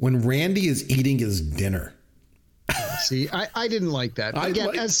when Randy is eating his dinner. See, I didn't like that.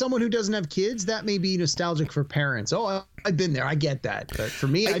 Again, as someone who doesn't have kids, that may be nostalgic for parents. Oh, I've been there. I get that. But for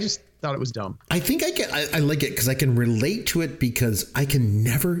me, I just thought it was dumb. I think I like it because I can relate to it because I can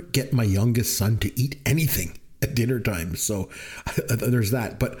never get my youngest son to eat anything at dinner time. So there's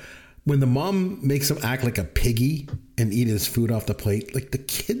that. But when the mom makes him act like a piggy and eat his food off the plate, like the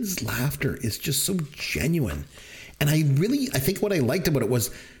kid's laughter is just so genuine. And I think what I liked about it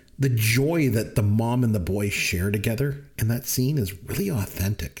was the joy that the mom and the boy share together in that scene is really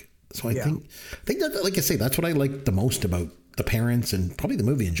authentic. So I think that, like I say, that's what I like the most about the parents and probably the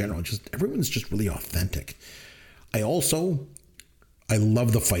movie in general. Just everyone's just really authentic. I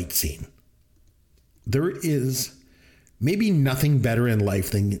love the fight scene. There is maybe nothing better in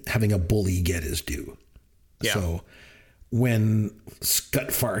life than having a bully get his due. Yeah. So when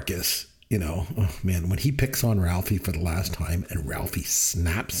Scut Farkas, when he picks on Ralphie for the last time and Ralphie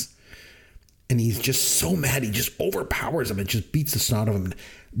snaps and he's just so mad, he just overpowers him and just beats the snot of him.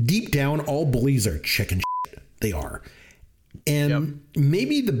 Deep down, all bullies are chicken shit. They are. And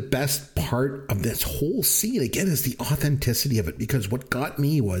maybe the best part of this whole scene, again, is the authenticity of it, because what got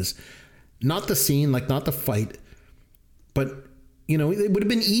me was not the scene, like not the fight, but, it would have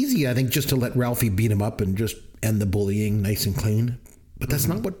been easy, I think, just to let Ralphie beat him up and just end the bullying nice and clean. But that's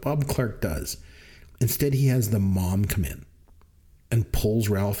not what Bob Clark does. Instead, he has the mom come in and pulls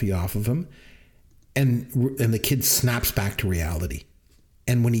Ralphie off of him, and the kid snaps back to reality.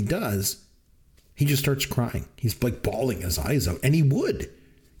 And when he does, he just starts crying. He's like bawling his eyes out, and he would,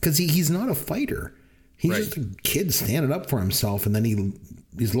 because he's not a fighter. He's just a kid standing up for himself, and then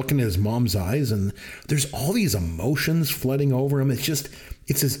he's looking at his mom's eyes, and there's all these emotions flooding over him. It's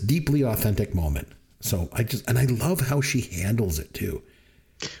this deeply authentic moment. So I love how she handles it too.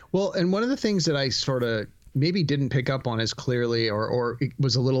 Well, and one of the things that I sort of maybe didn't pick up on as clearly, or it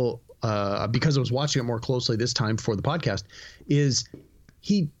was a little because I was watching it more closely this time for the podcast, is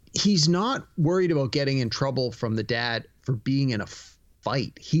he's not worried about getting in trouble from the dad for being in a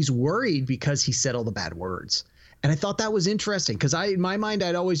fight. He's worried because he said all the bad words. And I thought that was interesting because in my mind,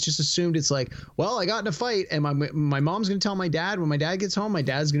 I'd always just assumed it's like, well, I got in a fight and my mom's going to tell my dad when my dad gets home, my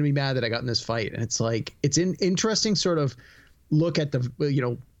dad's going to be mad that I got in this fight. And it's like, it's an interesting sort of look at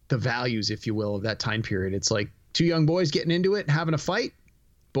the values, if you will, of that time period. It's like two young boys getting into it, having a fight.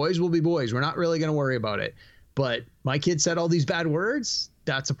 Boys will be boys. We're not really going to worry about it. But my kid said all these bad words.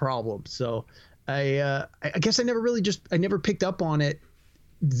 That's a problem. So I guess I never picked up on it,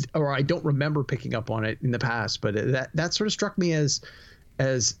 or I don't remember picking up on it in the past, but that sort of struck me as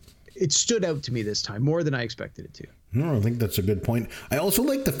it stood out to me this time more than I expected it to. No, I think that's a good point. I also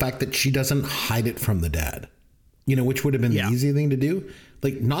like the fact that she doesn't hide it from the dad, which would have been the easy thing to do.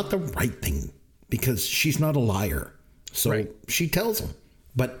 Like, not the right thing, because she's not a liar. So she tells him,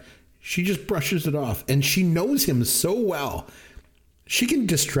 but she just brushes it off, and she knows him so well. She can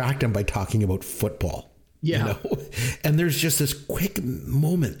distract him by talking about football. Yeah. And there's just this quick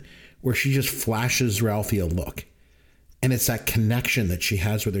moment where she just flashes Ralphie a look. And it's that connection that she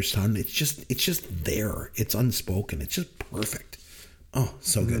has with her son. It's just there. It's unspoken. It's just perfect. Oh,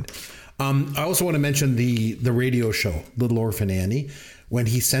 so good. I also want to mention the radio show, Little Orphan Annie, when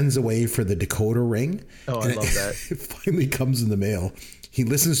he sends away for the decoder ring. Oh, I love that. It finally comes in the mail. He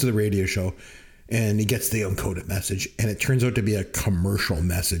listens to the radio show and he gets the uncoded message, and it turns out to be a commercial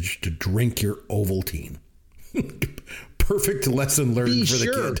message to drink your Ovaltine. Perfect lesson learned Be for the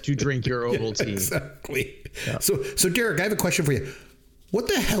sure kid. to drink your Ovaltine. Exactly. Yeah. So Derek, I have a question for you. What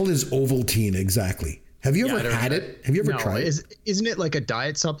the hell is Ovaltine exactly? Have you ever had it? Have you ever tried it? Isn't it like a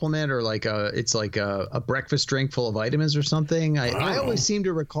diet supplement or like it's like a breakfast drink full of vitamins or something? I always seem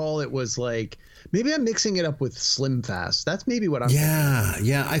to recall it was like, maybe I'm mixing it up with Slim Fast. That's maybe what I'm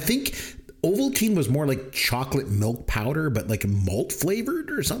Yeah. I think Ovaltine was more like chocolate milk powder, but like malt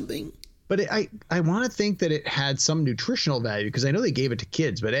flavored or something. But I want to think that it had some nutritional value because I know they gave it to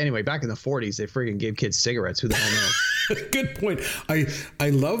kids. But anyway, back in the 40s, they friggin' gave kids cigarettes. Who the hell knows? Good point. I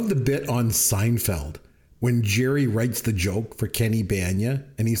love the bit on Seinfeld when Jerry writes the joke for Kenny Banya,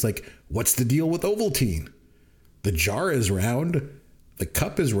 and he's like, "What's the deal with Ovaltine? The jar is round, the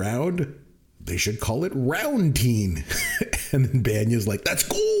cup is round. They should call it Roundtine." And then Banya's like, "That's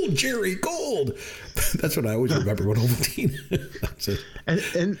gold, Jerry, gold." That's what I always remember about Ovaltine. That's it.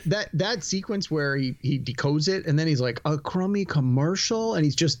 And that sequence where he decodes it and then he's like, a crummy commercial, and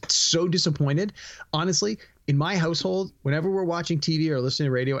he's just so disappointed. Honestly, in my household, whenever we're watching TV or listening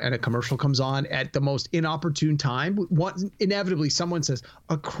to radio and a commercial comes on at the most inopportune time, inevitably someone says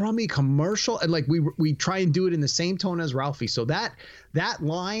a crummy commercial, and like we try and do it in the same tone as Ralphie. So that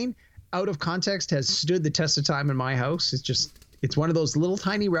line out of context has stood the test of time in my house. It's one of those little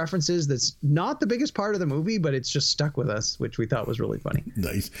tiny references that's not the biggest part of the movie, but it's just stuck with us, which we thought was really funny.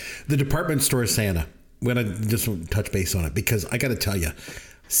 Nice. The department store Santa. I'm going to just touch base on it because I got to tell you,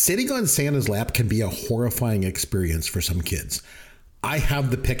 sitting on Santa's lap can be a horrifying experience for some kids. I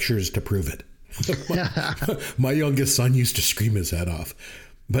have the pictures to prove it. My youngest son used to scream his head off.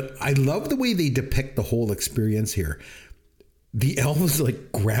 But I love the way they depict the whole experience here. The elves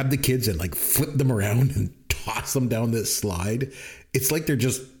like grab the kids and like flip them around and toss them down this slide. It's like they're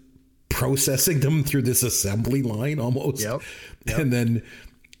just processing them through this assembly line almost. Yep. And then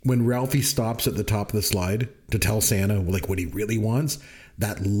when Ralphie stops at the top of the slide to tell Santa like what he really wants,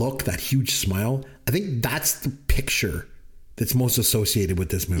 that look, that huge smile, I think that's the picture that's most associated with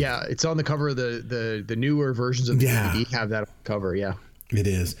this movie. Yeah, it's on the cover of the newer versions of the DVD have that cover. Yeah, it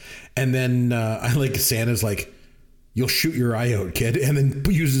is. And then I like Santa's like, "You'll shoot your eye out, kid," and then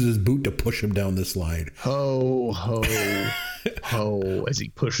uses his boot to push him down the slide. Ho, ho, ho, as he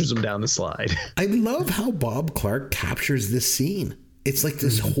pushes him down the slide. I love how Bob Clark captures this scene. It's like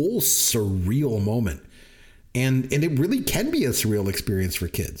this whole surreal moment. And it really can be a surreal experience for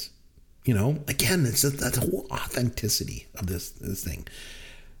kids. You know, again, it's that whole authenticity of this thing.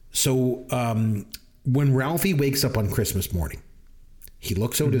 So when Ralphie wakes up on Christmas morning, he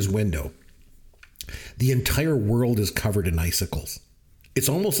looks out his window. The entire world is covered in icicles. It's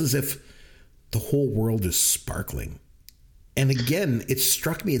almost as if the whole world is sparkling. And again, it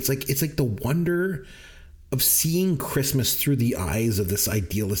struck me. It's like the wonder of seeing Christmas through the eyes of this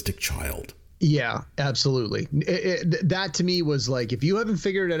idealistic child. Yeah, absolutely. That to me was like, if you haven't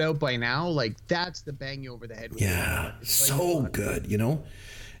figured it out by now, like that's the bang you over the head with. Yeah, so good, you know?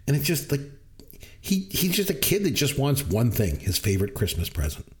 And it's just like, he's just a kid that just wants one thing, his favorite Christmas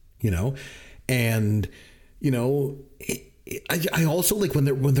present, you know? And, you know, I also like when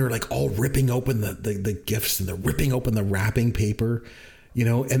they're like all ripping open the gifts and they're ripping open the wrapping paper, you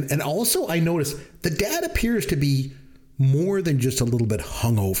know? And also I noticed the dad appears to be more than just a little bit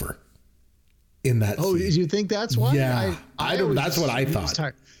hungover in that scene. Do you think that's why? Yeah, I don't. That's what I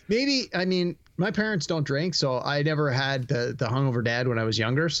thought. Maybe, I mean, my parents don't drink, so I never had the hungover dad when I was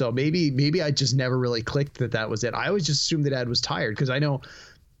younger. So maybe I just never really clicked that was it. I always just assumed the dad was tired because I know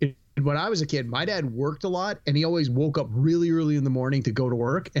when I was a kid, my dad worked a lot and he always woke up really early in the morning to go to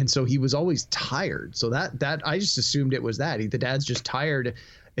work, and so he was always tired. So that I just assumed it was that the dad's just tired.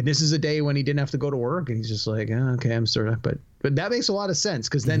 And this is a day when he didn't have to go to work, and he's just like, oh, okay, I'm sort of, but that makes a lot of sense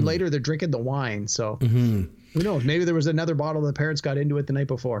because then later they're drinking the wine. So who knows? Maybe there was another bottle the parents got into it the night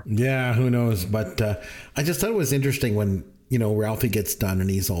before. Yeah, who knows? But I just thought it was interesting when, you know, Ralphie gets done and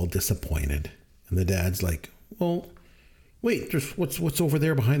he's all disappointed, and the dad's like, well, wait, just what's over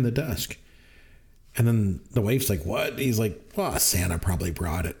there behind the desk? And then the wife's like, what? He's like, well, Santa probably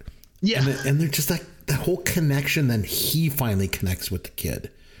brought it. Yeah. And they're just like the whole connection. Then he finally connects with the kid.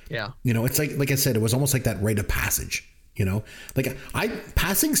 Yeah. You know, it's like I said, it was almost like that rite of passage, you know, like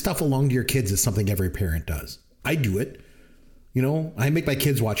passing stuff along to your kids is something every parent does. I do it. You know, I make my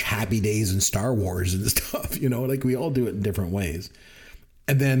kids watch Happy Days and Star Wars and stuff, you know, like we all do it in different ways.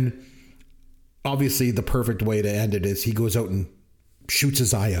 And then obviously the perfect way to end it is he goes out and shoots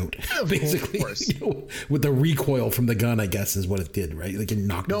his eye out, basically, you know, with the recoil from the gun, I guess is what it did, right? Like it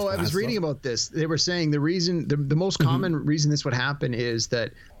knocked. No, I was reading about this. They were saying the reason, the most common reason this would happen is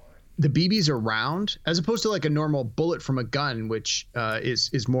that BBs are round, as opposed to like a normal bullet from a gun, which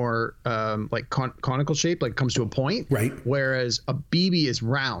is more like conical shape, like comes to a point. Right. Whereas a BB is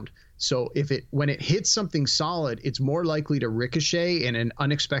round. So when it hits something solid, it's more likely to ricochet in an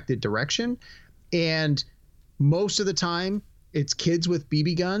unexpected direction. And most of the time, it's kids with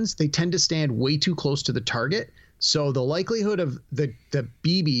BB guns. They tend to stand way too close to the target. So the likelihood of the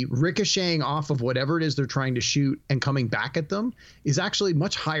BB ricocheting off of whatever it is they're trying to shoot and coming back at them is actually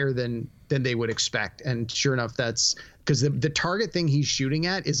much higher than they would expect. And sure enough, that's because the target thing he's shooting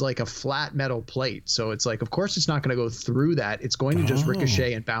at is like a flat metal plate. So it's like, of course, it's not going to go through that. It's going to just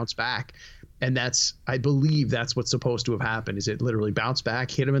ricochet and bounce back. And I believe that's what's supposed to have happened, is it literally bounced back,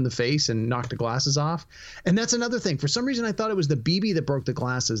 hit him in the face, and knocked the glasses off. And that's another thing. For some reason, I thought it was the BB that broke the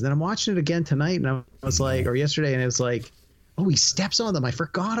glasses. Then I'm watching it again tonight, and I was like, or yesterday, and it was like, oh, he steps on them. I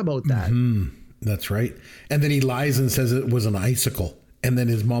forgot about that. That's right. And then he lies and says it was an icicle. And then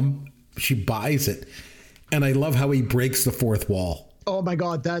his mom, she buys it. And I love how he breaks the fourth wall. Oh my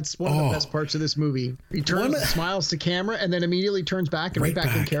God, that's one of the best parts of this movie. He turns, smiles to camera, and then immediately turns back and right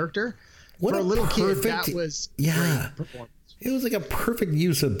back in character. What For a little kid, that was great performance. It was like a perfect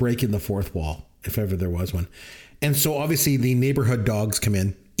use of breaking the fourth wall, if ever there was one. And so obviously the neighborhood dogs come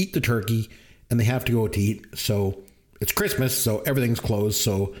in, eat the turkey, and they have to go to eat. So it's Christmas, so everything's closed.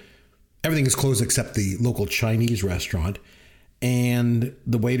 So everything is closed except the local Chinese restaurant. And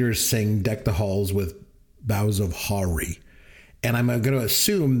the waiters sing "Deck the Halls with Boughs of Holly." And I'm going to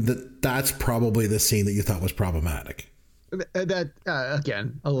assume that that's probably the scene that you thought was problematic. That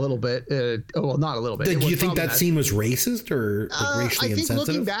again, a little bit. Well, not a little bit. Do you think that scene was racist or like racially insensitive? I think insensitive?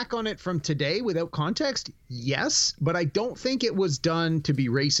 looking back on it from today without context, yes, but I don't think it was done to be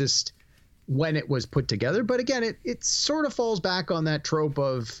racist when it was put together. But again, it sort of falls back on that trope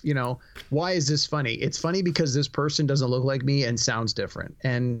of, why is this funny? It's funny because this person doesn't look like me and sounds different,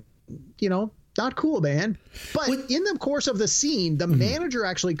 and not cool, man. But in the course of the scene, the manager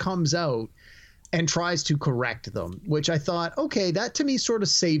actually comes out and tries to correct them, which I thought, okay, that to me sort of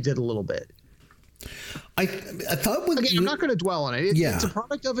saved it a little bit. I thought I'm not going to dwell on it. It's a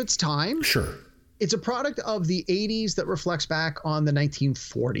product of its time. Sure. It's a product of the 80s that reflects back on the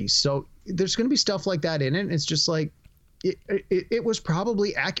 1940s. So there's going to be stuff like that in it. It's just like, it was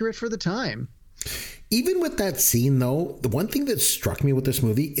probably accurate for the time. Even with that scene, though, the one thing that struck me with this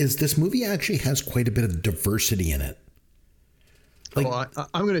movie is this movie actually has quite a bit of diversity in it. Like,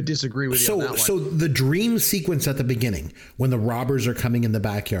 I'm going to disagree with you on that one. So the dream sequence at the beginning, when the robbers are coming in the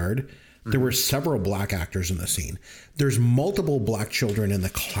backyard, there were several black actors in the scene. There's multiple black children in the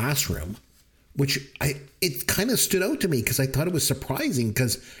classroom, which it kind of stood out to me because I thought it was surprising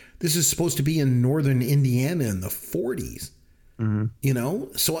because this is supposed to be in northern Indiana in the 40s.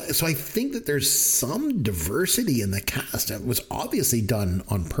 So I think that there's some diversity in the cast that was obviously done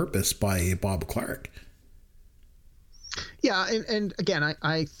on purpose by Bob Clark. Yeah, and again,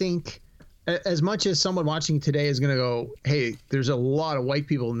 I think as much as someone watching today is going to go, hey, there's a lot of white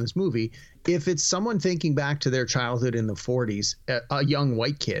people in this movie, if it's someone thinking back to their childhood in the 40s, a young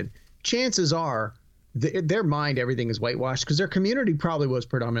white kid, chances are their mind, everything is whitewashed because their community probably was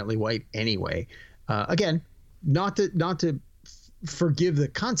predominantly white anyway. Again, not to forgive the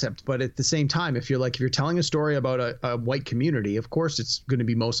concept, but at the same time, if you're telling a story about a white community, of course it's going to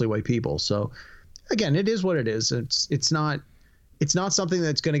be mostly white people. So again, it is what it is. It's not something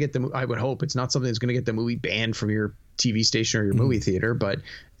that's going to get I would hope it's not something that's going to get the movie banned from your TV station or your movie theater, but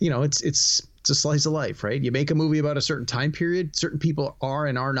it's a slice of life, right? You make a movie about a certain time period, certain people are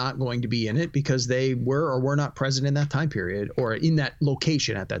and are not going to be in it because they were or were not present in that time period or in that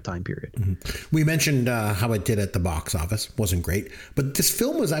location at that time period. We mentioned how it did at the box office. Wasn't great, but this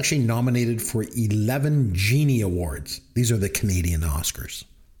film was actually nominated for 11 Genie Awards. These are the Canadian Oscars.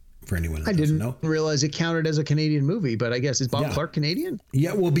 For anyone that doesn't know. Realize it counted as a Canadian movie, but I guess is Bob Clark Canadian?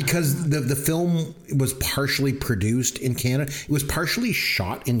 Yeah, well, because the film was partially produced in Canada. It was partially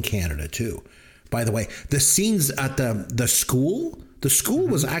shot in Canada too. By the way, the scenes at the school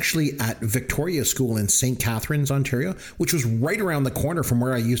was actually at Victoria School in St. Catharines, Ontario, which was right around the corner from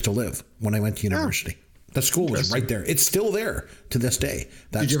where I used to live when I went to university. The school was right there. It's still there to this day.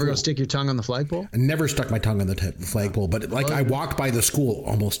 Did you ever go stick your tongue on the flagpole? I never stuck my tongue on the flagpole, but I walked by the school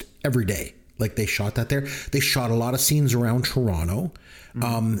almost every day. Like they shot that there. They shot a lot of scenes around Toronto.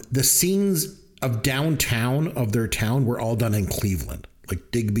 The scenes of downtown of their town were all done in Cleveland.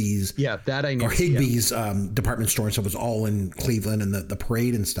 Like Digby's. Yeah, that I know. Or Higbee's department store and stuff was all in Cleveland and the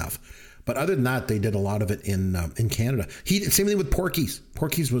parade and stuff. But other than that, they did a lot of it in Canada. Same thing with Porky's.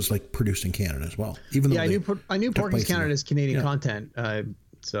 Porky's was like produced in Canada as well. Even though I knew Porky's counted as Canadian content.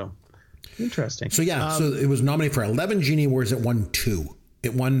 So interesting. So so it was nominated for 11 Genie Awards. It won 2.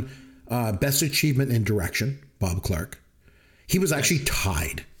 It won Best achievement in direction, Bob Clark. He was actually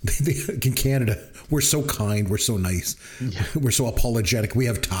tied. In Canada, we're so kind, we're so nice, we're so apologetic. We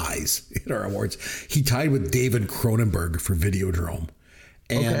have ties in our awards. He tied with David Cronenberg for Videodrome.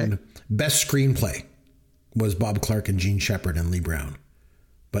 And best screenplay was Bob Clark and Gene Shepard and Lee Brown.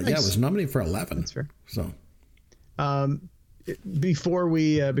 But yeah, it was nominated for 11. That's fair. So, before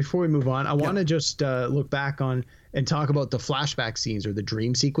we move on, I want to just look back on and talk about the flashback scenes or the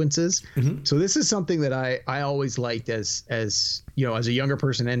dream sequences. So this is something that I always liked as you know, as a younger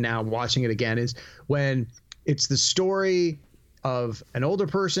person, and now watching it again, is when it's the story of an older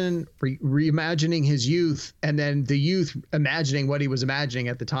person reimagining his youth, and then the youth imagining what he was imagining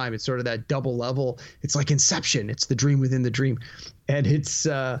at the time. It's sort of that double level. It's like Inception. It's the dream within the dream. And it's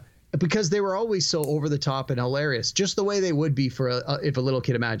because they were always so over the top and hilarious, just the way they would be for if a little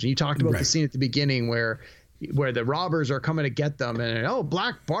kid imagined. You talked about the scene at the beginning where the robbers are coming to get them, and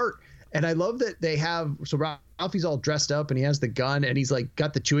Black Bart. And I love that they have, so Ralphie's all dressed up and he has the gun and he's like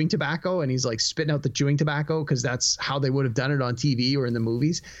got the chewing tobacco and he's like spitting out the chewing tobacco because that's how they would have done it on TV or in the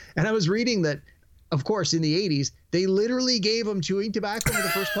movies. And I was reading that, of course, in the 80s, they literally gave him chewing tobacco for the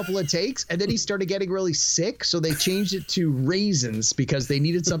first couple of takes, and then he started getting really sick. So they changed it to raisins because they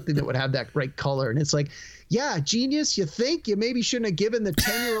needed something that would have that right color. And it's like, yeah, genius. You think you maybe shouldn't have given the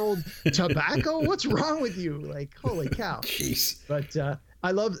 10-year-old tobacco? What's wrong with you? Like, holy cow. Jeez. But I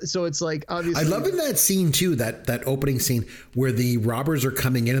love, so it's like, obviously. I love in that scene too, that opening scene where the robbers are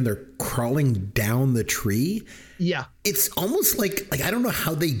coming in and they're crawling down the tree. Yeah. It's almost like I don't know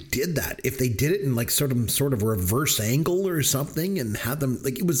how they did that. If they did it in like sort of reverse angle or something and had them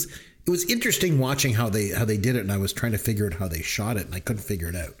like, it was interesting watching how they did it. And I was trying to figure out how they shot it and I couldn't figure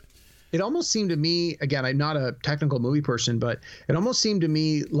it out. It almost seemed to me, again, I'm not a technical movie person, but it almost seemed to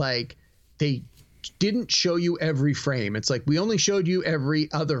me like they didn't show you every frame. It's like we only showed you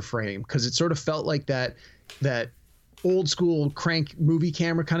every other frame because it sort of felt like that old school crank movie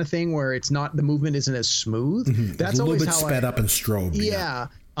camera kind of thing where it's not, the movement isn't as smooth. That's a little always bit how sped up and strobe. Yeah.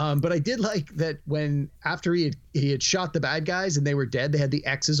 But I did like that when after he had shot the bad guys and they were dead, they had the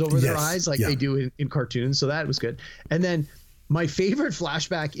X's over their eyes like they do in cartoons. So that was good. And then my favorite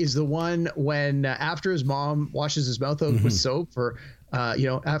flashback is the one when after his mom washes his mouth out with soap for,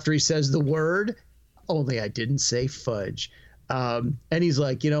 after he says the word, only I didn't say fudge. And he's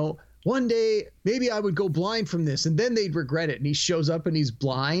like, one day maybe I would go blind from this and then they'd regret it. And he shows up and he's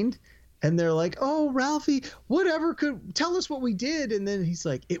blind and they're like, oh, Ralphie, whatever, could tell us what we did. And then he's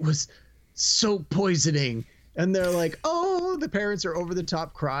like, it was soap poisoning. And they're like, oh, the parents are over the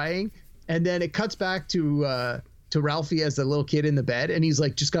top crying. And then it cuts back to Ralphie as the little kid in the bed. And he's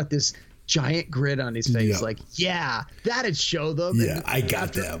like, just got this giant grin on his face. Like, yeah, that'd show them. Yeah, and I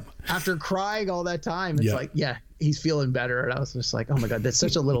got them. After crying all that time, it's like, yeah, he's feeling better. And I was just like, oh my God, that's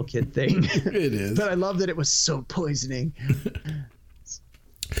such a little kid thing. It is. But I love that it was so poisoning.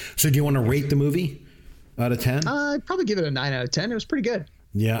 So do you want to rate the movie out of 10? I'd probably give it a 9 out of 10. It was pretty good.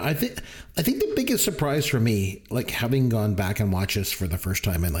 Yeah, I think the biggest surprise for me, like having gone back and watched this for the first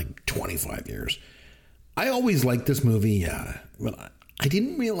time in like 25 years, I always liked this movie. But I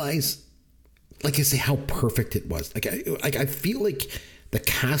didn't realize, like I say, how perfect it was. I feel like the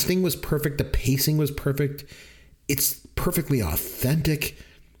casting was perfect. The pacing was perfect. It's perfectly authentic.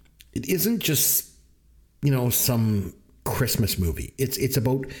 It isn't just, some Christmas movie. It's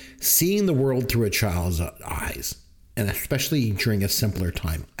about seeing the world through a child's eyes, and especially during a simpler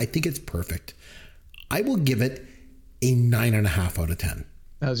time. I think it's perfect. I will give it a 9.5 out of 10.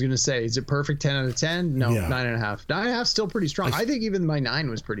 I was going to say, is it perfect 10 out of 10? No, 9.5. 9.5 still pretty strong. I think even my 9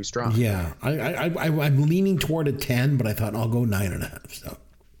 was pretty strong. Yeah, I'm leaning toward a 10, but I thought I'll go 9.5. So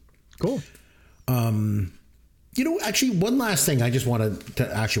cool. Actually, one last thing I just wanted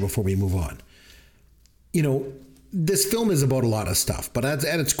to actually before we move on. This film is about a lot of stuff, but at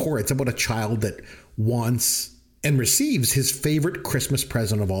its core, it's about a child that wants and receives his favorite Christmas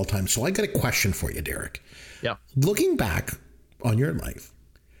present of all time. So I got a question for you, Derek. Yeah. Looking back on your life,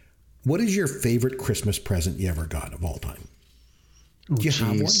 what is your favorite Christmas present you ever got of all time? Do you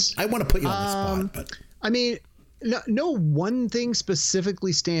have one? I want to put you on the spot, but I mean, no one thing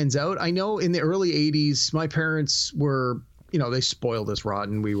specifically stands out. I know in the early 80s, my parents were, they spoiled us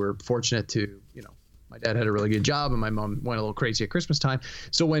rotten. We were fortunate to, my dad had a really good job and my mom went a little crazy at Christmas time.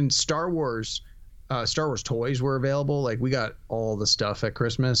 So when Star Wars toys were available, like we got all the stuff at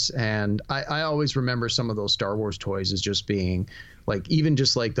Christmas. And I always remember some of those Star Wars toys as just being like, even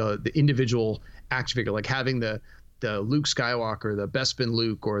just like the individual action figure, like having the Luke Skywalker, the Bespin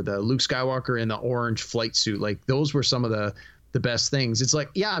Luke, or the Luke Skywalker in the orange flight suit. Like those were some of the best things. It's like,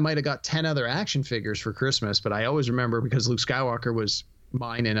 yeah, I might have got 10 other action figures for Christmas, but I always remember because Luke Skywalker was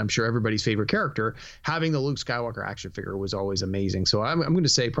mine and I'm sure everybody's favorite character, having the Luke Skywalker action figure was always amazing. So I'm going to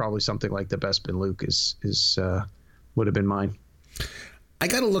say probably something like The Best Been Luke is would have been mine. I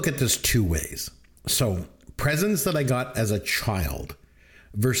got to look at this two ways. So presents that I got as a child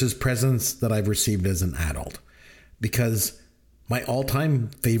versus presents that I've received as an adult, because my all-time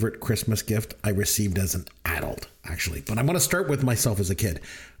favorite Christmas gift I received as an adult, actually. But I'm going to start with myself as a kid.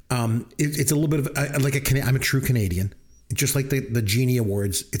 It's a little bit of I'm a true Canadian. Just like the Genie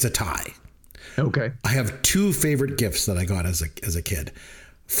Awards, it's a tie. Okay. I have two favorite gifts that I got as a kid.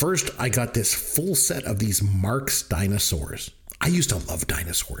 First, I got this full set of these Marx dinosaurs. I used to love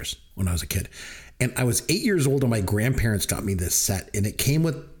dinosaurs when I was a kid. And I was 8 years old and my grandparents got me this set. And it came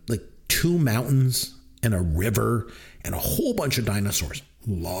with like 2 mountains and a river and a whole bunch of dinosaurs.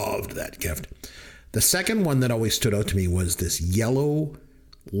 Loved that gift. The second one that always stood out to me was this yellow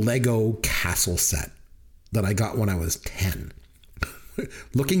Lego castle set that I got when I was 10.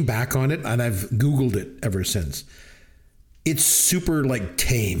 Looking back on it, and I've Googled it ever since, it's super like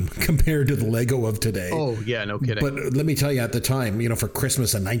tame compared to the Lego of today. Oh, yeah, no kidding. But let me tell you, at the time, for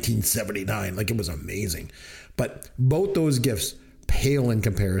Christmas in 1979, like, it was amazing. But both those gifts pale in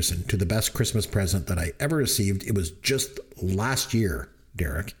comparison to the best Christmas present that I ever received. It was just last year,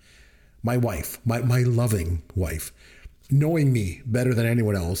 Derek. My wife, my loving wife, knowing me better than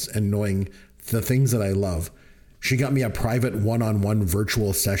anyone else and knowing the things that I love, she got me a private one-on-one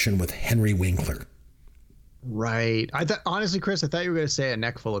virtual session with Henry Winkler. Right. Honestly, Chris, I thought you were going to say a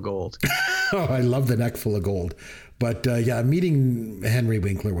neck full of gold. Oh, I love the neck full of gold. But yeah, meeting Henry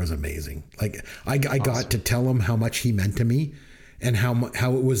Winkler was amazing. Like, I got to tell him how much he meant to me and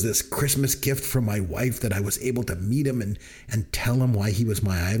how it was this Christmas gift from my wife that I was able to meet him and tell him why he was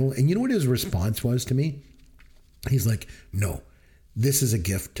my idol. And you know what his response was to me? He's like, no, this is a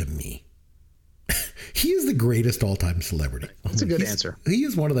gift to me. He is the greatest all-time celebrity. That's a good answer. He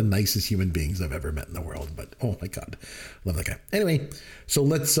is one of the nicest human beings I've ever met in the world. But oh my God, love that guy. Anyway, so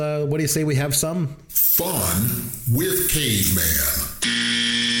let's, what do you say we have some fun with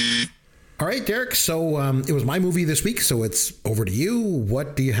Caveman? All right, Derek. So it was my movie this week, so it's over to you.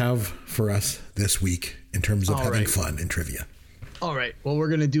 What do you have for us this week in terms of having fun and trivia? All right. Well, we're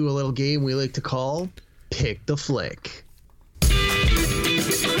going to do a little game we like to call Pick the Flick.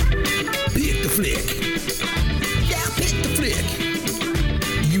 Pick the flick. Yeah, pick the flick.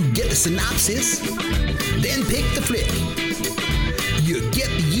 You get the synopsis, then pick the flick. You get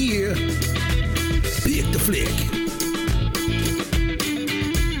the year, pick the flick.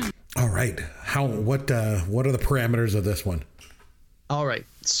 All right. What are the parameters of this one? All right.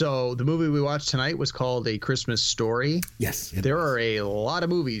 So the movie we watched tonight was called A Christmas Story. Yes. There are a lot of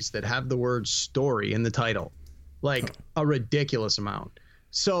movies that have the word story in the title, like a ridiculous amount.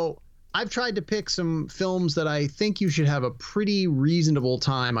 So I've tried to pick some films that I think you should have a pretty reasonable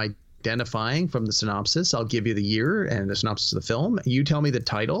time identifying from the synopsis. I'll give you the year and the synopsis of the film. You tell me the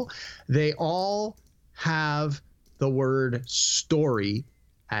title. They all have the word story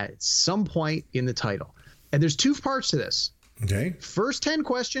at some point in the title. And there's 2 parts to this. Okay. First 10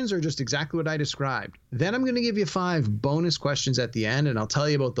 questions are just exactly what I described. Then I'm going to give you 5 bonus questions at the end, and I'll tell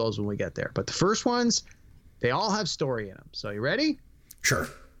you about those when we get there. But the first ones, they all have story in them. So you ready? Sure.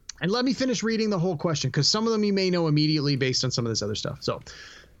 And let me finish reading the whole question, because some of them you may know immediately based on some of this other stuff. So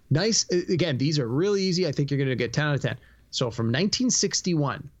nice. Again, these are really easy. I think you're going to get 10 out of 10. So from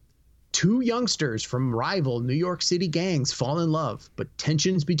 1961, 2 youngsters from rival New York City gangs fall in love, but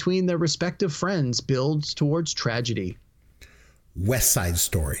tensions between their respective friends builds towards tragedy. West Side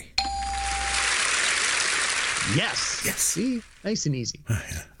Story. Yes. Yes. See? Nice and easy.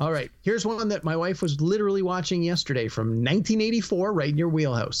 Yeah. All right. Here's one that my wife was literally watching yesterday from 1984, right in your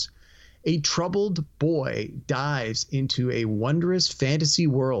wheelhouse. A troubled boy dives into a wondrous fantasy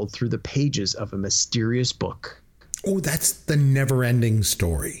world through the pages of a mysterious book. Oh, that's The Never-Ending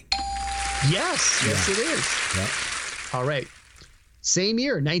Story. Yes. Yes, it is. Yeah. All right. Same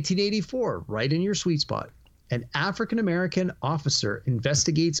year, 1984, right in your sweet spot. An African-American officer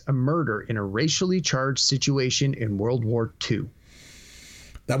investigates a murder in a racially charged situation in World War II.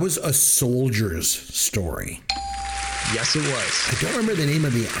 That was A Soldier's Story. Yes, it was. I don't remember the name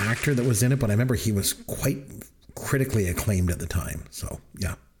of the actor that was in it, but I remember he was quite critically acclaimed at the time. So,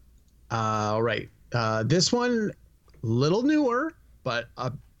 yeah. All right. This one, little newer, but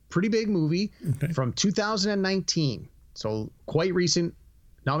a pretty big movie from 2019. So quite recent.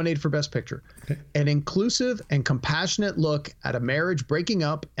 Nominated for Best Picture. Okay. An inclusive and compassionate look at a marriage breaking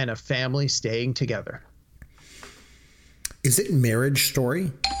up and a family staying together. Is it Marriage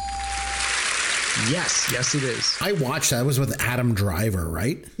Story? Yes. Yes, it is. I watched that. It was with Adam Driver,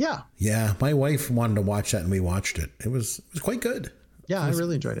 right? Yeah. Yeah. My wife wanted to watch that and we watched it. It was quite good. Yeah, I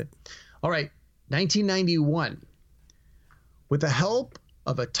really enjoyed it. All right, 1991. With the help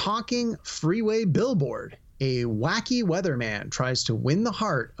of a talking freeway billboard, a wacky weatherman tries to win the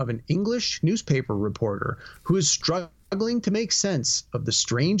heart of an English newspaper reporter who is struggling to make sense of the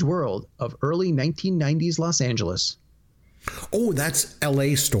strange world of early 1990s Los Angeles. Oh, that's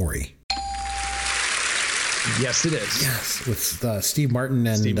L.A. Story. Yes, it is. Yes, with Steve Martin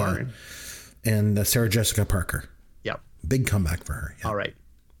and Sarah Jessica Parker. Yep. Big comeback for her. Yeah. All right.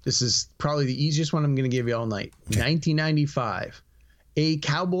 This is probably the easiest one I'm going to give you all night. Okay. 1995. A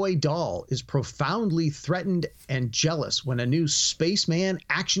cowboy doll is profoundly threatened and jealous when a new spaceman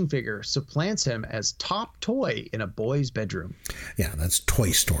action figure supplants him as top toy in a boy's bedroom. Yeah, that's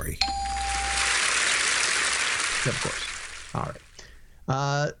Toy Story. Of course. All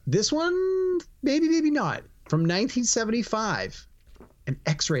right. This one, maybe not. From 1975, an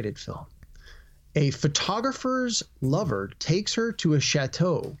X-rated film. A photographer's lover takes her to a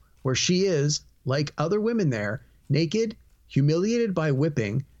chateau where she is, like other women there, naked, humiliated by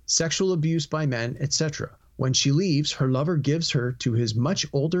whipping, sexual abuse by men, etc. When she leaves, her lover gives her to his much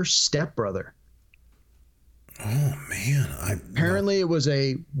older stepbrother. Oh, man. Apparently, it was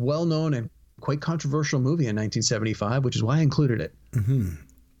a well-known and quite controversial movie in 1975, which is why I included it. Mm-hmm.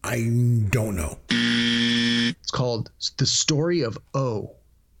 I don't know. It's called The Story of O.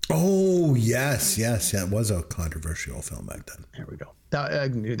 Oh, yes. Yeah, it was a controversial film back then. There we go. I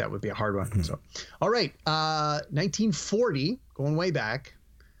knew that would be a hard one. Mm-hmm. So, all right. 1940, going way back,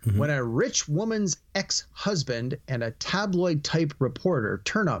 when a rich woman's ex-husband and a tabloid-type reporter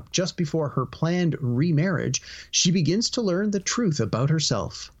turn up just before her planned remarriage, she begins to learn the truth about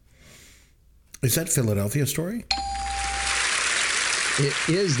herself. Is that Philadelphia Story? It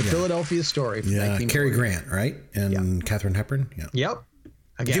is the Philadelphia Story. From Cary Grant, right? And Katharine Hepburn. Yeah. Yep.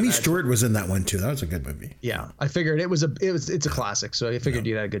 Again, Jimmy Stewart was in that one too. That was a good movie. Yeah, I figured it's a classic, so I figured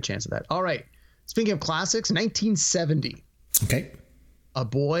you'd had a good chance of that. All right. Speaking of classics, 1970. Okay. A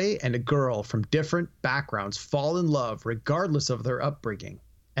boy and a girl from different backgrounds fall in love regardless of their upbringing,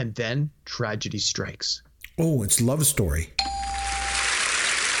 and then tragedy strikes. Oh, it's Love Story.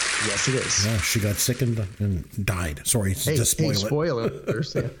 Yes, it is. Yeah, she got sick and died. Sorry to spoil it.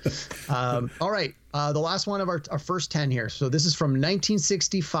 Spoilers. All right. The last one of our first 10 here. So this is from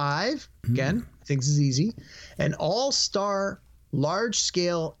 1965. Again, I think this is easy. An all-star,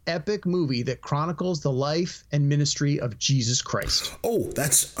 large-scale, epic movie that chronicles the life and ministry of Jesus Christ. Oh,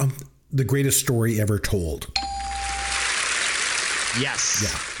 that's the greatest story ever told. Yes.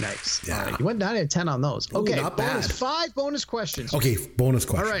 Yeah. Nice. Yeah. All right. You went 9 out of 10 on those. Okay. Not bad. 5 bonus questions. Okay. Bonus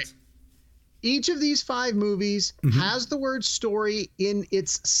questions. All right. Each of these 5 movies has the word story in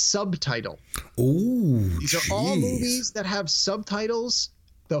its subtitle. Oh, these are all movies that have subtitles.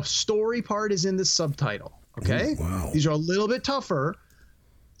 The story part is in the subtitle. Okay. Oh, wow. These are a little bit tougher.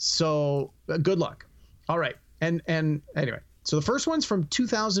 So good luck. All right. And anyway, so the first one's from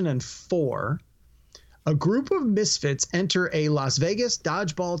 2004. A group of misfits enter a Las Vegas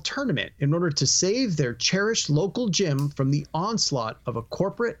dodgeball tournament in order to save their cherished local gym from the onslaught of a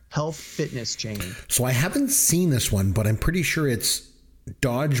corporate health fitness chain. So I haven't seen this one, but I'm pretty sure it's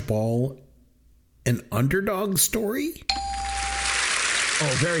Dodgeball, an underdog story.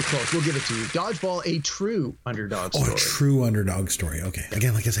 Oh, very close. We'll give it to you. Dodgeball, a true underdog story. Oh, a true underdog story. Okay.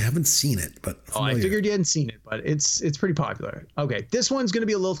 Again, like I said, I haven't seen it, but I figured you hadn't seen it, but it's pretty popular. Okay. This one's going to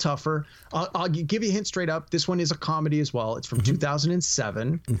be a little tougher. I'll give you a hint straight up. This one is a comedy as well. It's from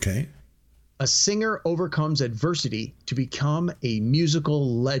 2007. Okay. A singer overcomes adversity to become a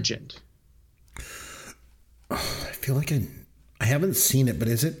musical legend. Oh, I feel like I haven't seen it, but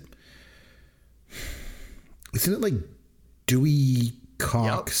isn't it like Dewey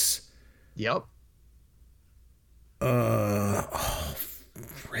Cox? Yep. Frig.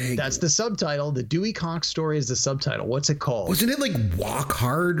 That's the subtitle. The Dewey Cox story is the subtitle. What's it called? Wasn't it like Walk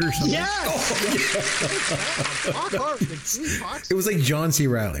Hard or something? Yes. Walk Hard. The Dewey Cox. It was like John C.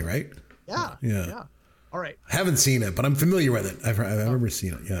 Reilly, right? Yeah. All right. I haven't seen it, but I'm familiar with it. I remember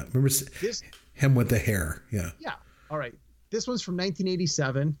seeing it. Yeah. I remember him with the hair. Yeah. Yeah. All right. This one's from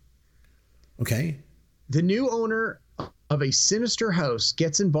 1987. Okay. The new owner of a sinister house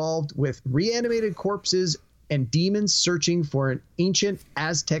gets involved with reanimated corpses and demons searching for an ancient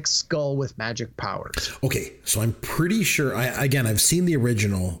Aztec skull with magic powers. Okay, so I'm pretty sure, I've seen the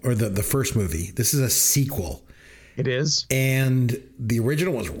original, or the first movie. This is a sequel. It is. And the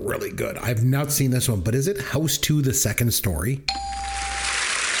original was really good. I've not seen this one, but is it House 2, the second story?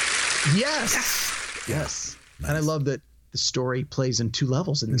 Yes. Nice. And I love that the story plays in 2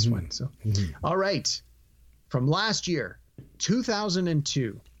 levels in this one. So, All right. From last year,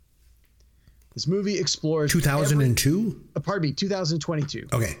 2002, This movie explores 2002? Pardon me, 2022.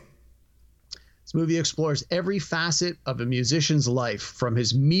 Okay. This movie explores every facet of a musician's life, from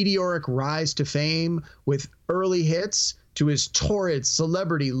his meteoric rise to fame with early hits to his torrid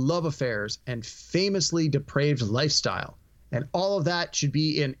celebrity love affairs and famously depraved lifestyle. And all of that should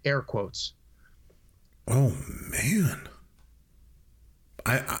be in air quotes. Oh man.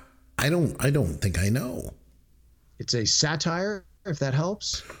 I don't think I know. It's a satire, if that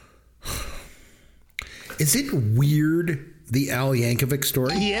helps. Is it weird, the Al Yankovic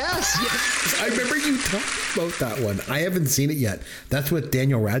story? Yes. I remember you talking about that one. I haven't seen it yet. That's with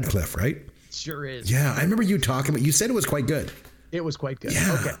Daniel Radcliffe, right? Sure is. Yeah, I remember you talking about. You said it was quite good. It was quite good.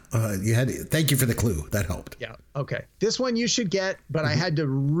 Yeah. Okay. Thank you for the clue. That helped. Yeah. Okay. This one you should get, but I had to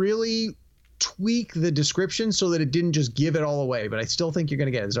really tweak the description so that it didn't just give it all away. But I still think you're going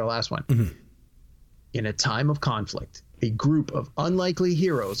to get it. This is our last one. Mm-hmm. In a time of conflict, a group of unlikely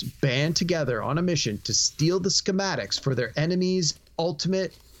heroes band together on a mission to steal the schematics for their enemy's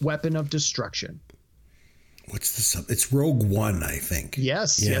ultimate weapon of destruction. What's the sub? It's Rogue One, I think.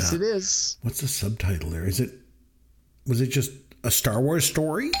 Yes. Yeah. Yes, it is. What's the subtitle there? Was it just a Star Wars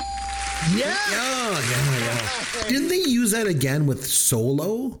story? Yeah. Yeah. Didn't they use that again with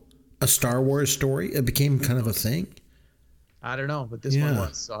Solo? A Star Wars story? It became kind of a thing. I don't know, but this one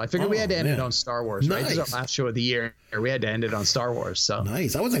was. So I figured we had to end it on Star Wars, right? This is our last show of the year. We had to end it on Star Wars. So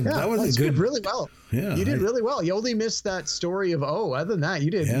nice. That was a good. good. Really well. Yeah, you did really well. You only missed that story of other than that,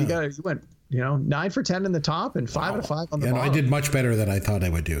 you did. Yeah. You went 9 for 10 in the top and 5 out of 5 on the bottom. I did much better than I thought I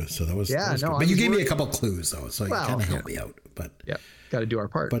would do. So that was good. But you gave me a couple clues though, so you kind of helped me out. But got to do our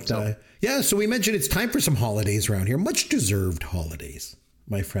part. But so we mentioned it's time for some holidays around here, much deserved holidays,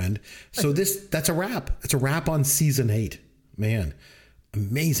 my friend. So that's a wrap. It's a wrap on season 8, man.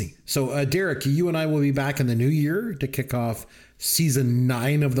 Amazing. So, Derek, you and I will be back in the new year to kick off season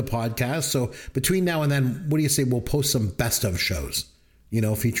 9 of the podcast. So between now and then, what do you say we'll post some best of shows,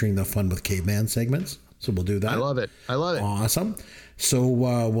 featuring the Fun with Caveman segments. So we'll do that. I love it. Awesome. So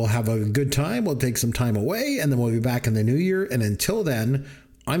we'll have a good time. We'll take some time away, and then we'll be back in the new year. And until then,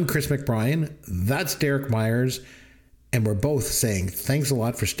 I'm Chris McBrien. That's Derek Myers. And we're both saying thanks a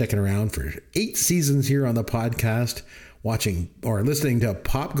lot for sticking around for 8 seasons here on the podcast, watching or listening to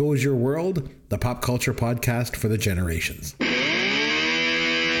Pop Goes Your World, the pop culture podcast for the generations.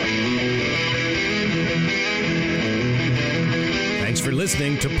 Thanks for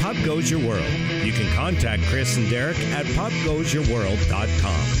listening to Pop Goes Your World. You can contact Chris and Derek at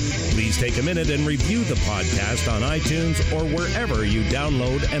popgoesyourworld.com. Please take a minute and review the podcast on iTunes or wherever you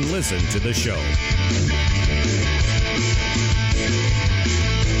download and listen to the show.